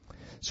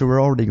 So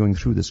we're already going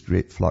through this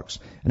great flux.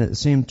 And at the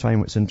same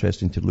time, it's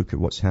interesting to look at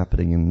what's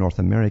happening in North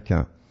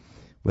America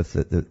with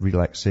the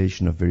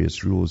relaxation of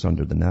various rules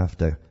under the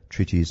NAFTA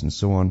treaties and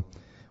so on,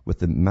 with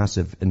the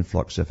massive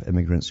influx of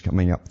immigrants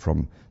coming up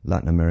from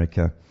Latin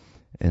America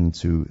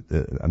into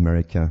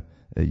America,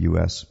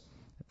 US.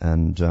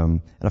 And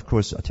of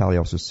course, Italia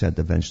also said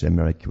that eventually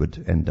America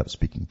would end up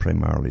speaking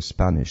primarily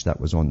Spanish. That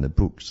was on the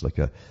books, like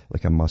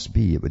a must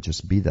be. It would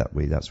just be that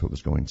way. That's what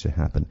was going to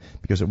happen.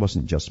 Because it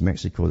wasn't just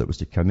Mexico that was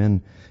to come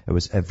in. It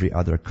was every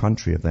other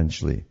country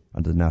eventually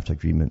under the NAFTA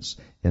agreements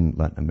in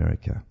Latin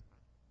America.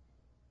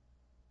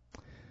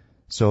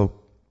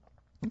 So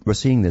we're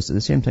seeing this at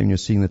the same time you're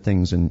seeing the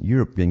things in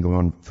Europe being going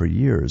on for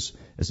years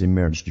as they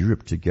merged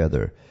Europe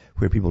together,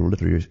 where people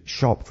literally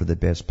shop for the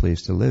best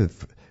place to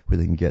live, where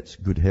they can get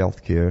good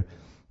health care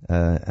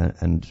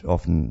and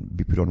often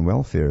be put on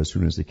welfare as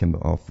soon as they come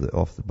off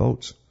the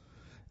boat.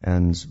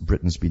 And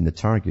Britain's been the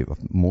target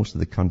of most of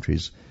the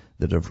countries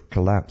that have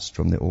collapsed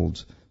from the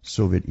old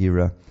Soviet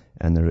era,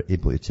 and they're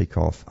able to take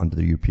off under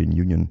the European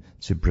Union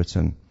to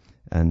Britain.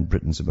 And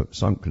Britain's about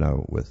sunk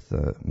now with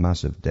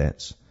massive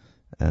debts.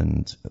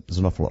 And there's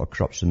an awful lot of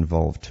corruption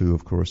involved too,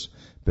 of course,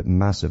 but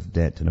massive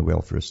debt in a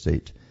welfare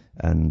state.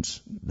 And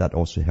that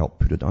also helped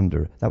put it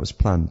under. That was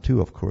planned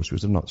too, of course,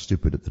 because they're not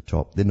stupid at the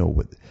top. They know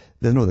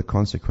the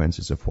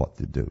consequences of what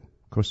they do.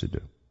 Of course they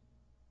do.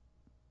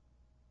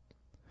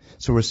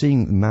 So we're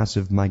seeing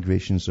massive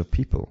migrations of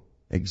people,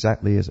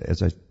 exactly as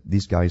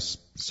these guys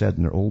said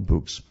in their old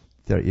books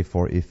 30,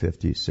 40,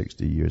 50,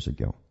 60 years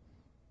ago.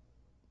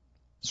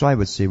 So I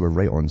would say we're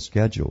right on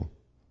schedule.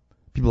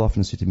 People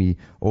often say to me,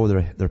 oh,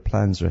 their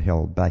plans are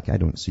held back. I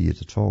don't see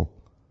it at all.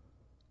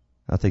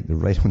 I think they're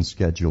right on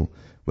schedule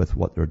with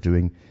what they're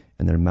doing,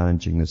 and they're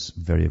managing this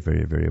very,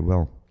 very, very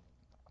well.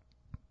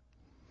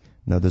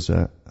 Now, there's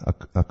a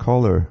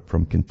caller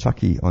from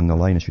Kentucky on the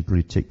line. I should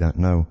really take that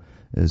now.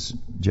 Is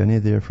Jenny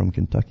there from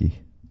Kentucky?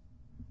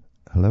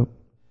 Hello?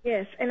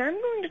 Yes, and I'm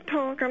going to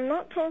talk. I'm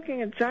not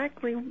talking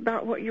exactly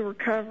about what you were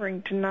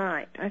covering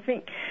tonight. I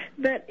think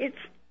that it's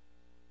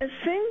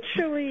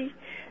essentially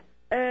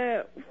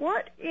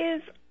what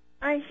is,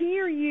 I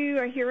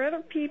hear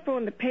other people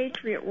in the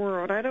patriot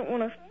world. I don't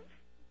want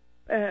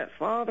to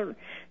father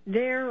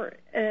their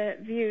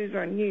views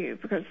on you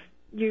because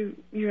you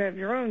have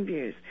your own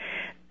views.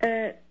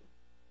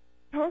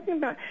 Talking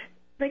about,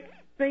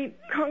 they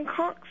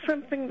concoct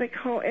something they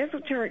call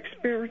esoteric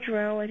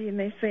spirituality, and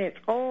they say it's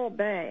all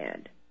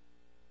bad.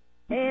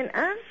 And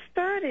I've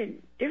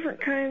studied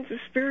different kinds of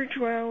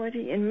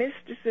spirituality and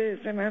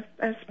mysticism.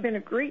 I've spent a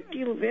great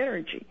deal of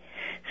energy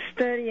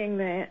studying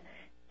that.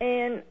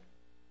 And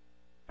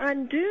I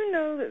do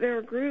know that there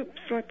are groups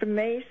like the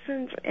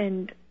Masons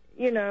and,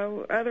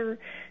 other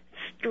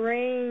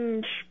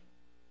strange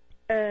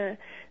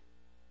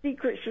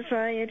secret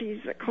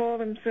societies that call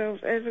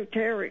themselves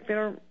esoteric that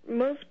are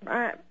most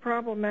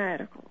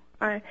problematical.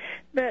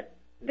 But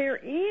there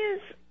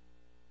is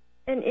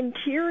an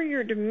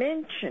interior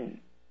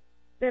dimension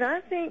that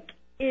I think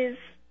is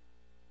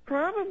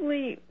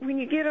probably, when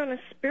you get on a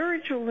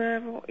spiritual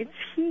level, it's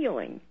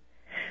healing.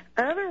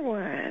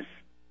 Otherwise,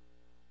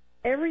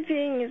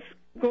 everything is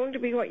going to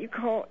be what you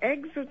call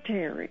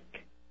exoteric,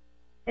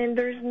 and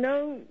there's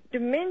no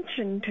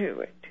dimension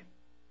to it.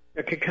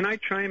 Okay, can I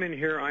chime in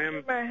here? I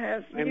am my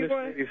husband. I'm this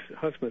lady's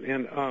husband,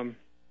 and I'm.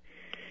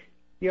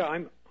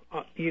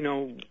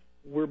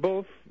 We're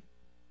both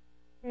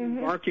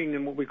embarking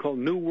in what we call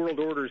New World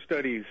Order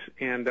studies,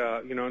 and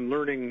and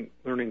learning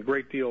a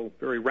great deal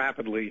very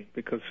rapidly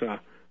because a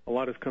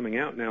lot is coming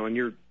out now, and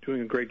you're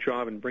doing a great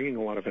job in bringing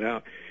a lot of it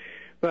out.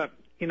 But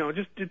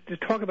just to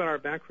talk about our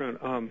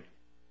background,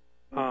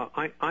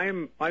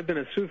 I've been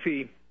a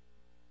Sufi.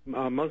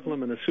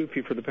 Muslim and a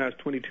Sufi for the past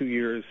 22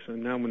 years,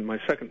 and now I'm in my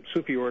second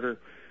Sufi order.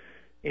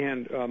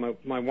 And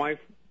my wife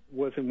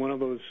was in one of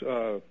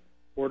those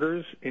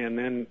orders, and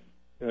then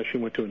she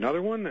went to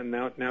another one, and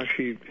now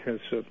she has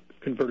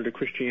converted to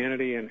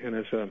Christianity and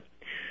is a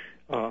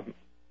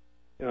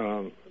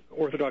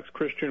Orthodox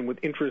Christian with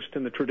interest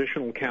in the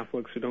traditional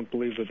Catholics who don't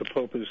believe that the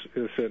Pope is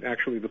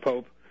actually the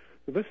Pope.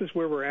 So this is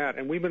where we're at,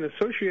 and we've been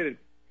associated,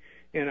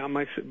 and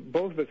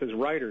both of us as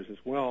writers as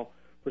well,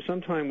 for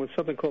some time with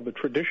something called the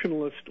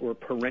traditionalist or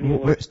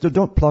perennialist. Well,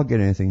 don't plug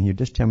in anything here.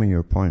 Just tell me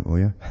your point, will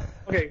you?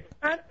 Okay.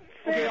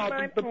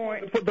 My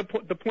point.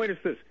 The point is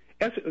this.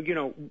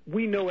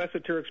 We know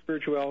esoteric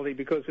spirituality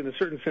because in a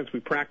certain sense we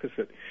practice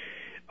it.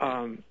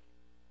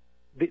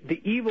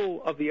 The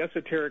evil of the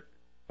esoteric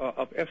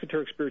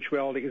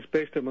spirituality is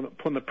based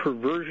upon the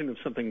perversion of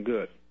something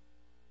good,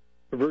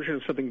 perversion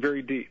of something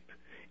very deep.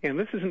 And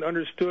this isn't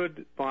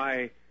understood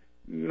by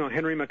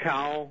Henry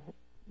Macau,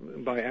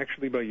 by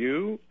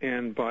you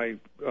and by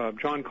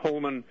John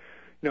Coleman.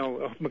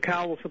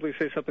 Macau will simply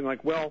say something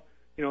like, well,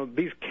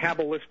 these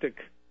Kabbalistic,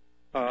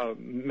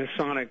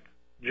 Masonic,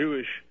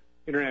 Jewish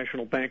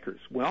international bankers.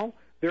 Well,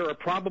 there are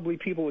probably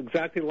people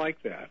exactly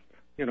like that.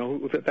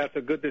 That's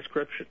a good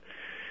description.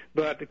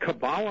 But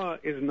Kabbalah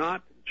is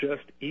not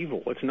just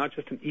evil. It's not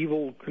just an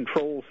evil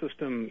control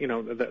system,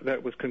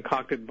 that was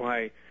concocted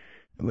by.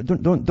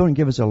 Don't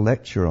give us a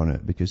lecture on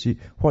it, because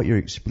what you're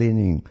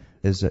explaining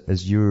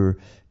is your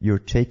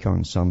take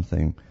on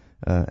something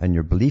and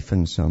your belief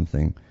in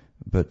something,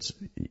 but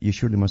you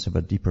surely must have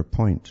a deeper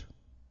point.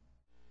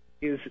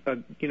 Is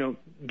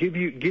give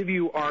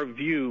you our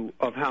view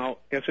of how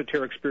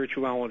esoteric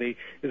spirituality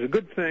is a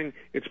good thing.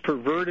 It's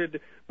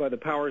perverted by the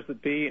powers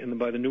that be and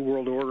by the New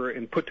World Order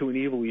and put to an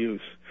evil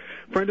use.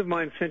 A friend of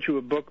mine sent you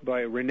a book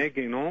by René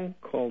Guénon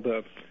called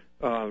The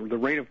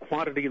Reign of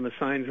Quantity and the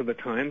Signs of the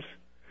Times.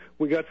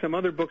 We got some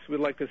other books we'd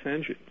like to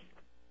send you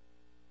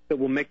that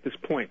will make this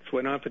point, so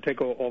I don't have to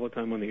take all the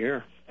time on the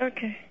air.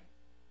 Okay.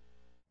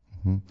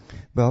 Mm-hmm.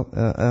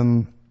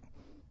 Well,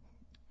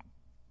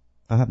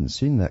 I haven't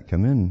seen that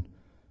come in,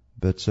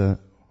 but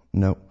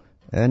no.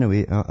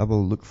 Anyway, I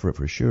will look for it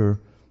for sure.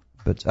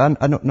 But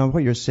I don't know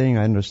what you're saying.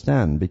 I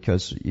understand,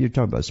 because you're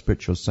talking about a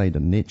spiritual side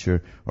of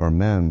nature or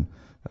man,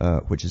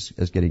 which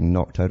is getting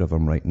knocked out of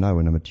him right now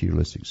in a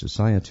materialistic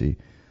society.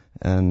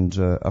 And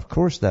of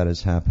course that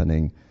is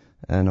happening.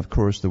 And of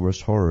course the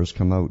worst horrors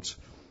come out.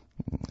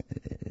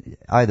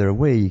 Either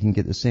way, you can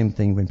get the same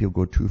thing when people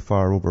go too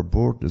far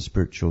overboard in the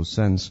spiritual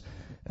sense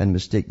and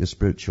mistake the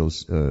spiritual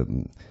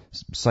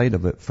side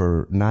of it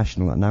for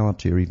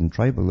nationality or even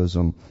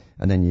tribalism,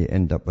 and then you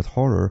end up with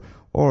horror.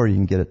 Or you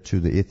can get it to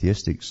the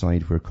atheistic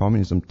side where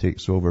communism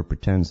takes over,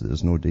 pretends that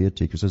there's no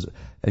deity, because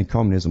in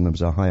communism there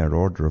was a higher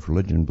order of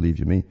religion, believe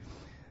you me.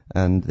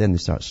 And then they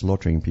start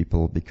slaughtering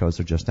people because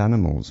they're just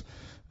animals.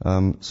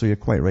 So you're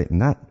quite right in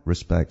that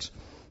respect.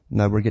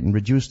 Now we're getting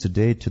reduced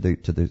today to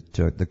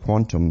the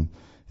quantum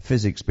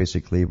physics,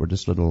 basically. We're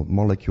just little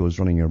molecules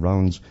running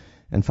around.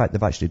 In fact,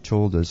 they've actually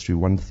told us through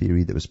one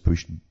theory that was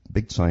pushed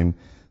big time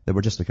that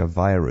we're just like a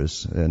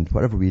virus, and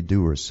whatever we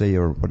do or say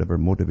or whatever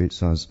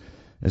motivates us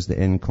is the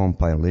end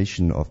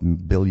compilation of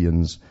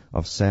billions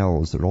of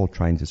cells that are all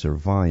trying to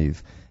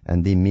survive,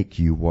 and they make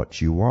you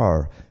what you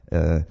are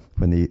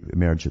when they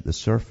emerge at the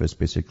surface,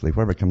 basically.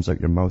 Whatever comes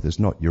out your mouth is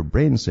not your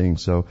brain saying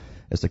so.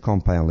 It's the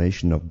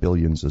compilation of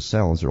billions of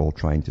cells that are all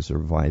trying to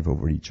survive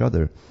over each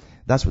other.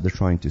 That's what they're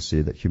trying to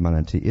say that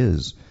humanity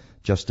is,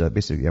 just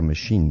basically a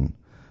machine.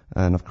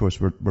 And of course,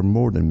 we're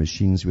more than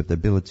machines. We have the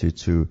ability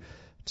to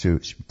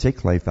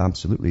take life,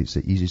 absolutely. It's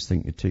the easiest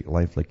thing to take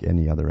life like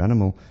any other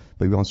animal.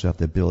 But we also have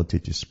the ability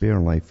to spare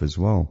life as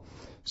well.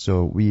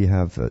 So we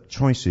have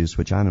choices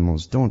which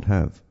animals don't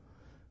have.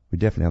 We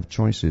definitely have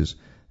choices.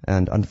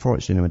 And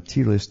unfortunately, in a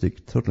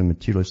materialistic, totally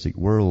materialistic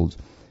world,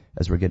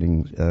 as we're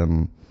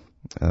getting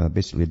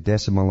basically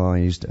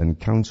decimalized and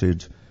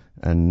counted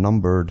and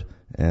numbered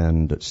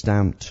and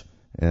stamped,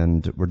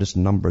 and we're just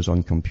numbers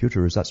on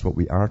computers, that's what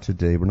we are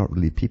today. We're not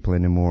really people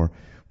anymore.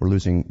 We're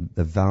losing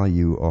the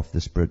value of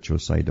the spiritual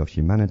side of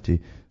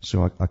humanity.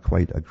 So I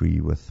quite agree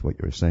with what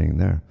you're saying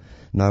there.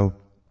 Now,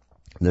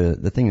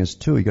 the thing is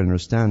too, you got to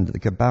understand that the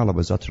Kabbalah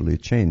was utterly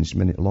changed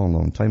a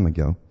long time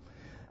ago.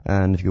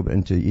 And if you go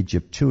into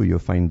Egypt too, you'll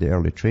find the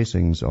early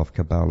tracings of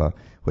Kabbalah,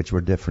 which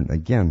were different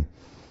again.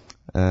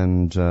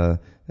 And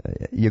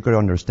you've got to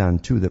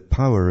understand too that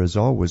power is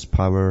always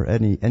power.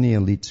 Any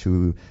elite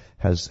who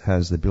has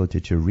the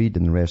ability to read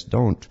and the rest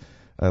don't,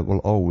 will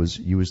always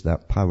use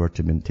that power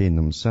to maintain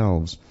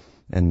themselves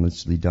and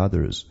mislead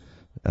others.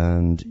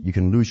 And you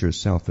can lose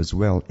yourself as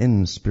well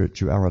in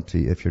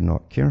spirituality if you're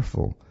not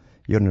careful.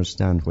 You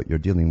understand what you're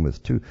dealing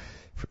with too.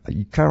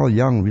 Carl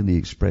Jung really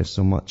expressed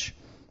so much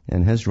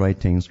in his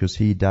writings because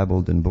he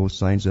dabbled in both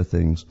sides of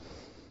things,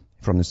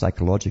 from the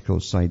psychological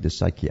side, the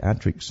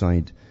psychiatric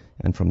side,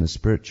 and from the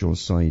spiritual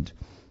side.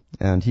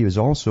 And he was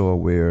also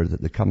aware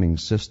that the coming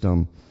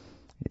system,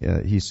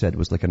 he said,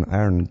 was like an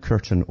iron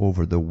curtain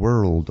over the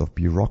world of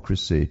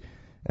bureaucracy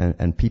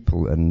and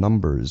people and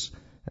numbers,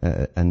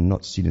 and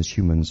not seen as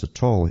humans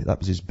at all. That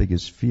was his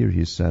biggest fear,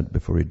 he said,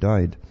 before he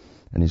died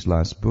in his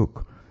last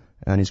book.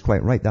 And he's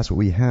quite right. That's what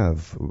we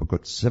have. We've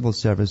got civil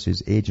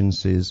services,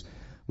 agencies,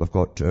 we've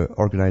got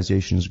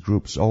organizations,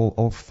 groups,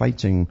 all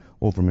fighting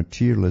over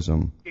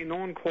materialism. A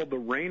known called the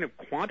reign of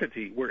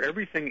quantity, where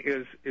everything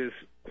is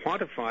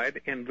quantified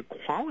and the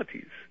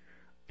qualities,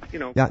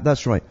 Yeah,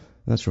 that's right.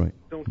 That's right.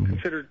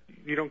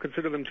 You don't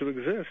consider them to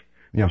exist,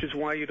 yeah. Which is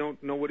why you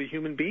don't know what a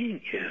human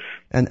being is.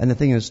 And the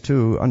thing is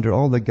too, under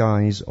all the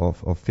guise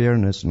of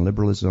fairness and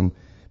liberalism,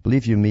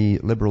 believe you me,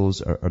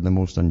 liberals are the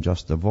most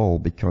unjust of all,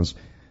 because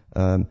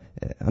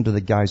under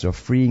the guise of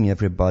freeing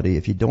everybody,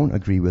 if you don't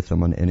agree with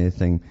them on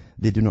anything,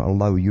 they do not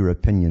allow your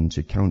opinion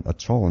to count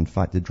at all. In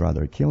fact, they'd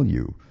rather kill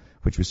you,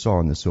 which we saw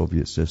in the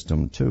Soviet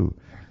system too.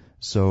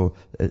 So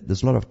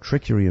there's a lot of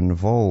trickery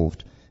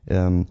involved.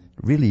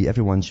 Really,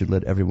 everyone should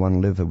let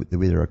everyone live the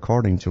way they're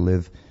according to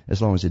live,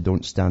 as long as they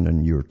don't stand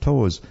on your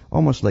toes.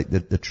 Almost like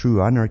the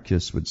true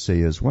anarchist would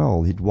say as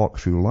well. He'd walk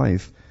through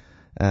life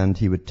and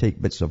he would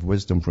take bits of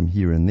wisdom from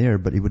here and there,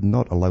 but he would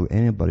not allow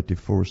anybody to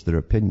force their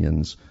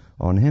opinions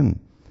on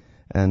him.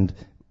 And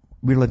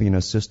we're living in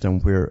a system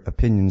where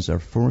opinions are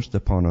forced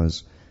upon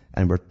us,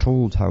 and we're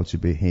told how to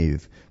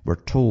behave. We're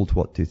told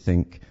what to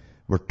think.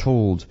 We're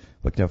told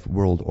what kind of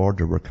world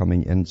order we're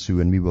coming into,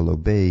 and we will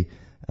obey,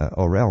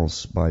 or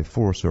else by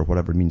force or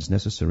whatever means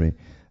necessary.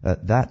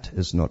 That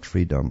is not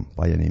freedom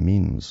by any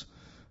means.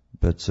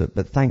 But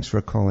thanks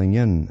for calling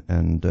in,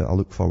 and I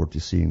look forward to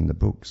seeing the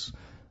books.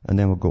 And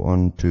then we'll go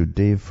on to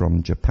Dave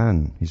from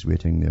Japan. He's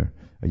waiting there.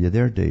 Are you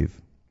there, Dave?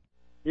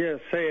 Yes.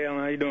 Hey, Alan.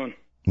 How you doing?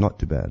 Not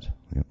too bad.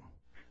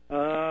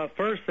 Yeah.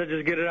 First, I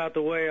just get it out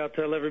the way. I'll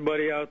tell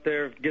everybody out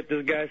there, get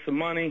this guy some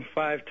money,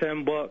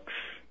 $5-10,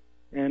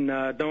 and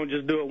don't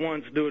just do it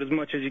once. Do it as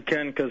much as you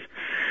can, because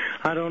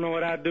I don't know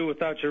what I'd do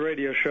without your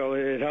radio show.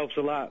 It helps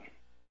a lot.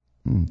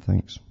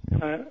 Thanks.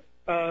 Yep.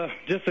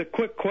 Just a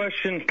quick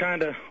question,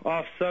 kind of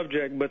off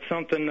subject, but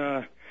something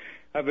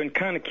I've been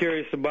kind of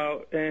curious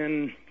about,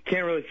 and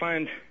can't really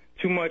find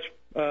too much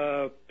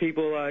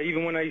people,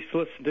 even when I used to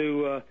listen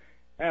to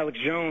Alex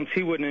Jones,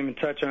 he wouldn't even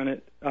touch on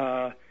it,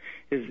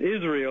 is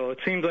Israel. It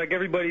seems like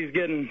everybody's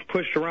getting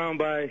pushed around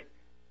by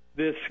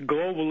this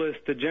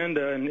globalist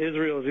agenda, and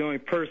Israel is the only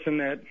person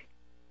that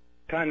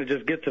kind of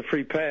just gets a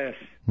free pass.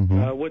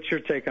 Mm-hmm. What's your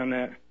take on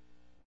that?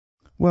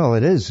 Well,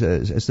 it is.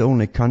 It's the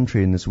only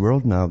country in this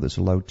world now that's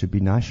allowed to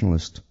be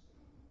nationalist.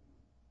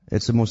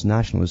 It's the most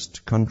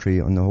nationalist country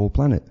on the whole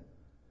planet.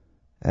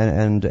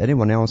 And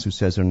anyone else who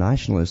says they're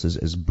nationalists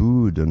is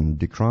booed and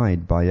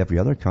decried by every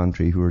other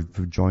country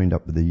who've joined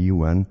up with the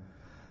UN,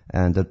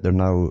 and that they're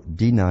now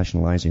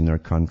denationalizing their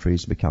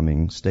countries,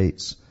 becoming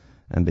states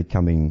and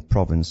becoming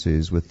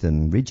provinces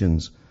within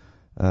regions.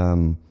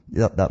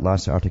 That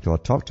last article I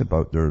talked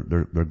about,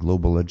 their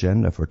global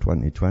agenda for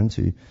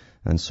 2020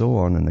 and so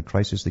on, and the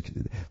crisis.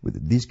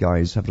 These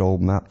guys have it all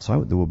mapped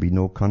out. There will be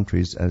no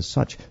countries as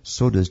such.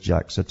 So does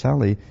Jack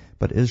Satali,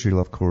 but Israel,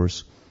 of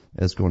course,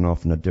 is going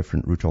off on a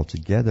different route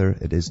altogether.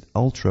 It is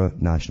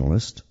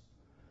ultra-nationalist.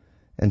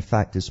 In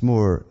fact, it's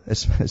more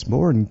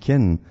in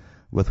kin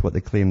with what they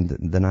claimed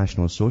the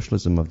National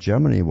Socialism of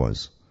Germany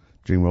was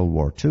during World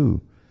War II,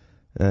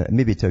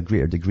 maybe to a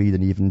greater degree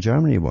than even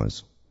Germany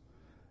was.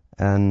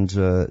 And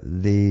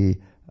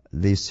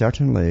they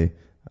certainly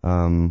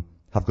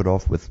have got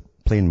off with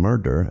plain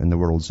murder in the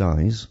world's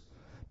eyes,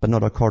 but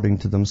not according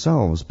to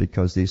themselves,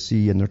 because they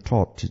see and they're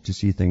taught to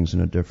see things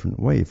in a different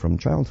way from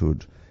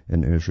childhood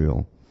in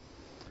Israel.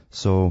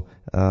 So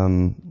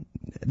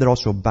they're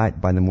also backed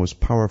by the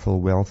most powerful,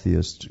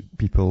 wealthiest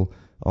people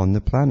on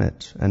the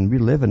planet. And we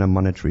live in a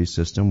monetary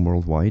system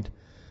worldwide.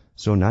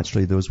 So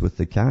naturally those with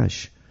the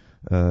cash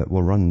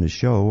will run the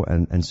show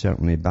and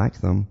certainly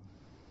back them.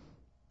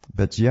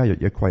 But yeah,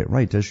 you're quite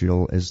right.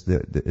 Israel is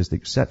the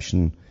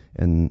exception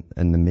in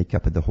the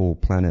makeup of the whole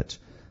planet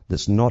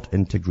that's not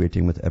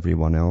integrating with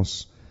everyone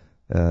else.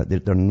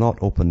 They're not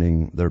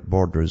opening their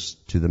borders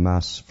to the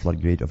mass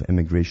floodgate of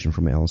immigration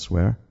from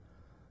elsewhere.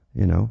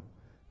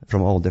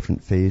 From all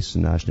different faiths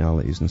and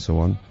nationalities and so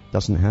on.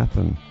 Doesn't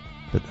happen.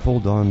 But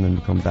hold on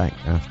and come back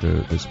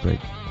after this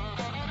break.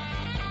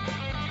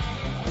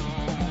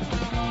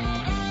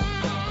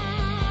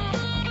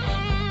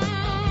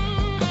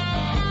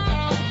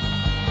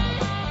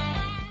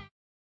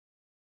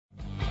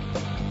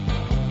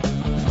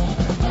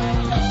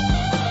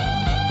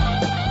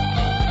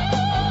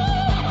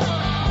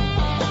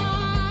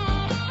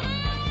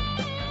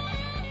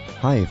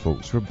 Hi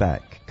folks, we're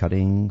back,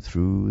 cutting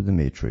through the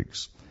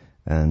matrix.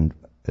 And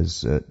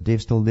is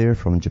Dave still there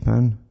from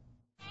Japan?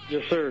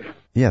 Yes, sir.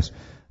 Yes.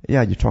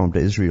 Yeah, you're talking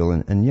about Israel,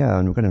 and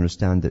we're going to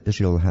understand that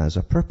Israel has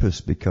a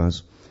purpose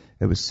because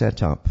it was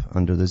set up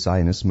under the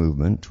Zionist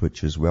movement,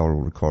 which is well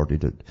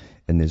recorded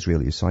in the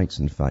Israeli sites.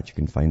 In fact, you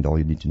can find all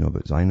you need to know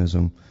about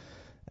Zionism.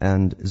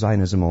 And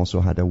Zionism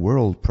also had a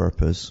world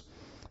purpose,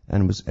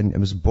 and it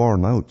was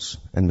born out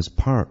and was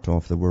part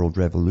of the world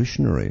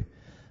revolutionary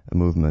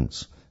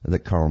movements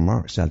that Karl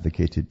Marx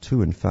advocated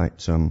too. In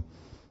fact,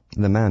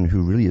 the man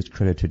who really is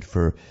credited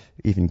for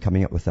even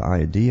coming up with the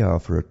idea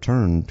of a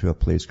return to a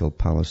place called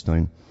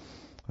Palestine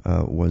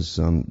was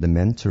the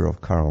mentor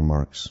of Karl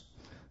Marx,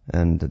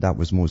 and that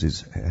was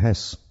Moses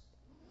Hess.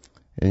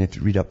 And you have to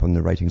read up on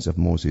the writings of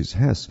Moses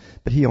Hess.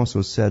 But he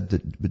also said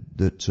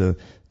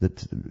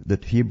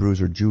that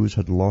Hebrews or Jews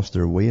had lost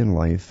their way in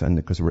life, and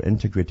because they were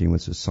integrating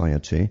with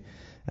society.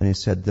 And he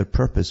said their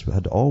purpose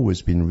had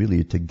always been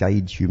really to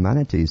guide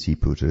humanity, as he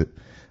put it,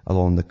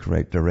 along the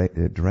correct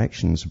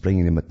directions,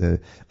 bringing them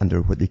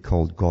under what they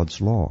called God's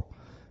law.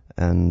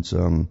 And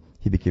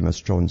he became a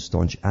strong,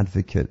 staunch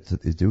advocate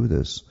that they do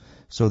this.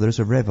 So there's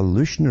a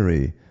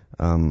revolutionary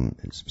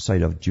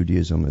side of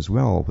Judaism as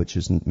well, which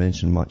isn't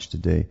mentioned much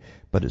today,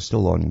 but it's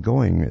still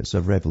ongoing. It's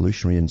a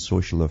revolutionary in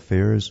social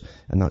affairs,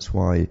 and that's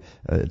why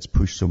it's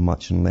pushed so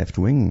much in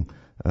left-wing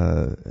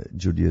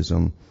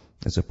Judaism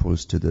as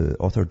opposed to the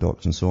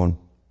Orthodox and so on.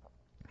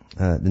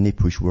 They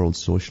push world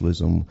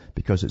socialism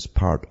because it's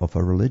part of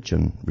a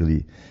religion,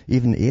 really.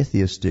 Even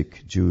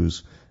atheistic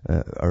Jews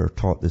are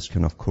taught this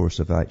kind of course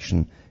of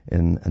action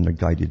and they're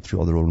guided through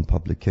all their own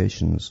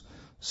publications.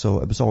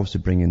 So it was always to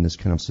bring in this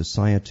kind of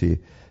society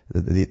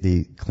that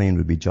they claimed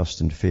would be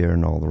just and fair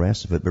and all the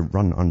rest of it, but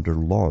run under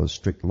laws,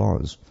 strict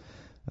laws.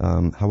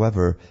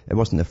 However, it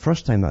wasn't the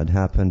first time that had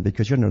happened,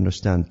 because you have to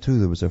understand too,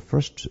 there was a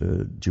first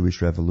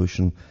Jewish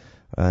revolution,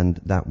 and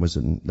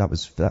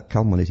that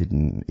culminated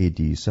in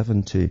AD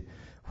 70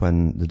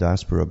 when the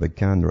diaspora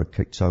began. They were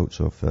kicked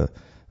out of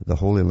the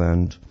Holy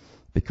Land,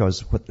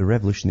 because what the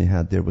revolution they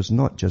had there was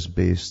not just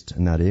based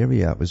in that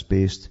area, it was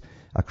based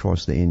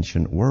across the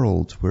ancient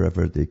world,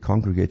 wherever they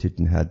congregated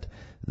and had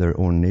their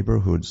own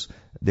neighborhoods.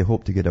 They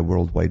hoped to get a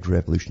worldwide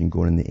revolution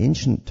going. In the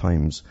ancient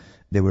times,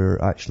 they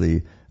were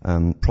actually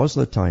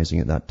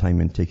proselytizing at that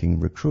time and taking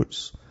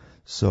recruits.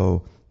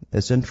 So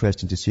it's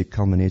interesting to see it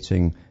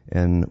culminating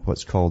in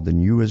what's called the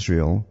New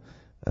Israel.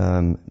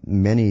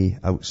 Many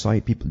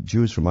outside people,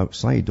 Jews from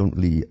outside, don't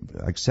really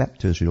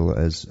accept Israel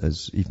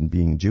as even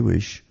being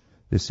Jewish.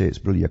 They say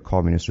it's really a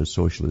communist or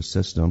socialist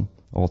system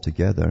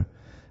altogether,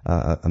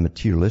 a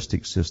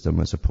materialistic system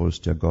as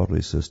opposed to a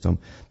godly system.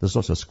 There's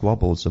lots of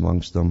squabbles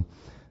amongst them.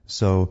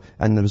 So,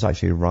 and there was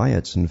actually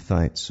riots, in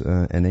fact,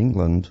 in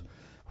England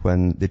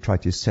when they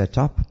tried to set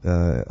up,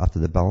 after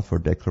the Balfour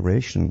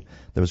Declaration,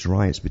 there was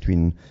riots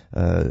between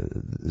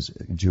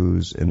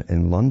Jews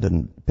in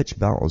London, pitched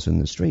battles in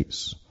the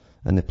streets.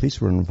 And the police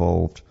were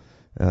involved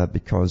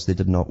because they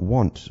did not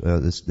want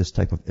this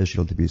type of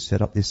Israel to be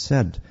set up. They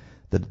said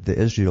that the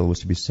Israel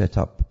was to be set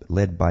up,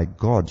 led by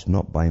God,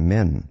 not by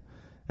men.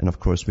 And of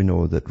course we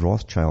know that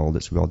Rothschild,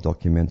 it's well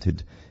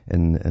documented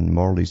in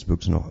Morley's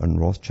books on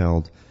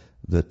Rothschild,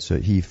 that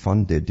he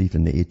funded,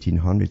 even in the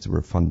 1800s, they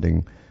were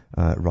funding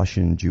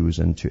Russian Jews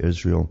into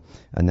Israel,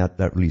 and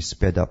that really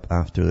sped up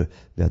after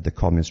they had the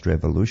communist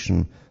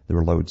revolution. They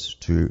were allowed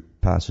to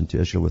pass into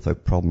Israel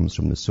without problems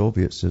from the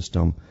Soviet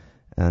system,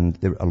 and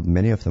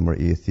many of them were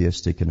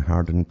atheistic and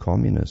hardened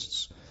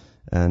communists.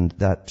 And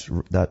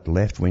that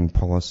left-wing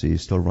policy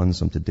still runs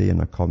them today in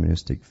a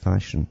communistic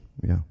fashion.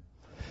 Yeah,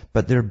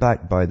 but they're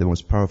backed by the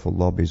most powerful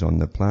lobbies on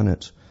the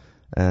planet.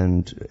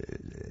 And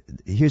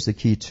here's the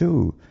key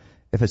too.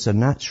 If it's a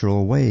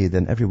natural way,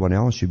 then everyone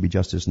else should be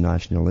just as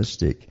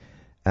nationalistic,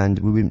 and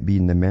we wouldn't be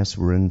in the mess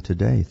we're in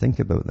today. Think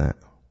about that.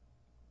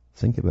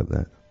 Think about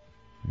that.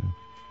 Yeah.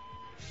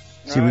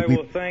 See, all right,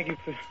 well, thank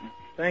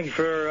you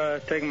for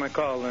taking my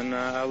call, and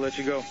I'll let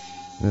you go.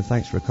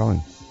 Thanks for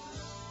calling.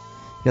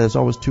 Yeah, there's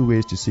always two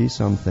ways to see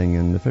something,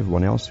 and if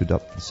everyone else stood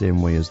up the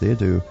same way as they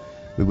do,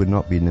 we would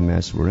not be in the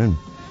mess we're in.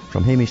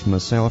 From Hamish and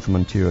myself from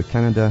Ontario,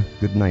 Canada,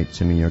 good night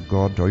to me. Your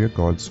God or your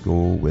gods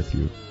go with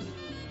you.